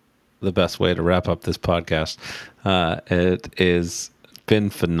probably the best way to wrap up this podcast. It has been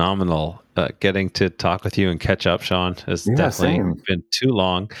phenomenal getting to talk with you and catch up, Sean. It's definitely been too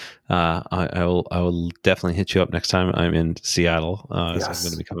long. I will definitely hit you up next time I'm in Seattle. So I'm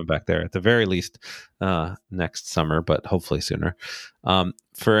going to be coming back there at the very least next summer, but hopefully sooner.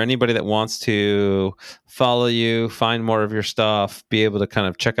 For anybody that wants to follow you, find more of your stuff, be able to kind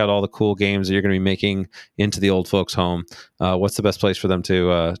of check out all the cool games that you're going to be making into the old folks' home, what's the best place for them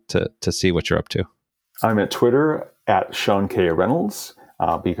to see what you're up to? I'm at Twitter at Sean K. Reynolds.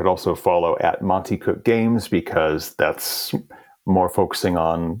 But you could also follow at Monty Cook Games, because that's more focusing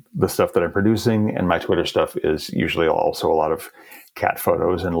on the stuff that I'm producing. And my Twitter stuff is usually also a lot of cat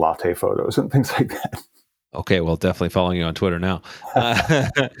photos and latte photos and things like that. Okay, well, definitely following you on Twitter now.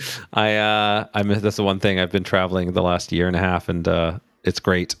 I miss, that's the one thing. I've been traveling the last year and a half, and it's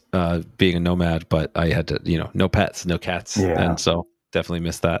great being a nomad, but I had to, no pets, no cats. Yeah. And so definitely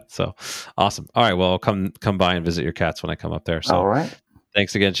miss that. So awesome. All right, well, I'll come by and visit your cats when I come up there. So all right.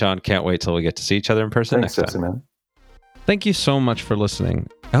 Thanks again, Sean. Can't wait till we get to see each other in person next time. Man. Thank you so much for listening.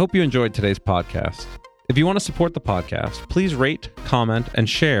 I hope you enjoyed today's podcast. If you want to support the podcast, please rate, comment, and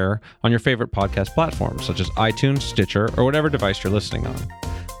share on your favorite podcast platforms, such as iTunes, Stitcher, or whatever device you're listening on.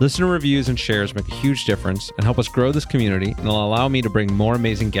 Listener reviews and shares make a huge difference and help us grow this community, and will allow me to bring more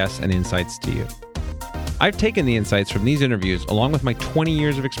amazing guests and insights to you. I've taken the insights from these interviews along with my 20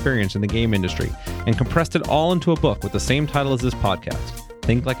 years of experience in the game industry and compressed it all into a book with the same title as this podcast,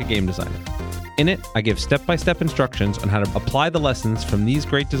 Think Like a Game Designer. In it, I give step-by-step instructions on how to apply the lessons from these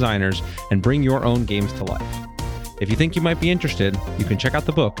great designers and bring your own games to life. If you think you might be interested, you can check out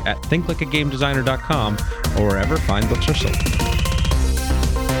the book at thinklikeagamedesigner.com or wherever fine books are sold.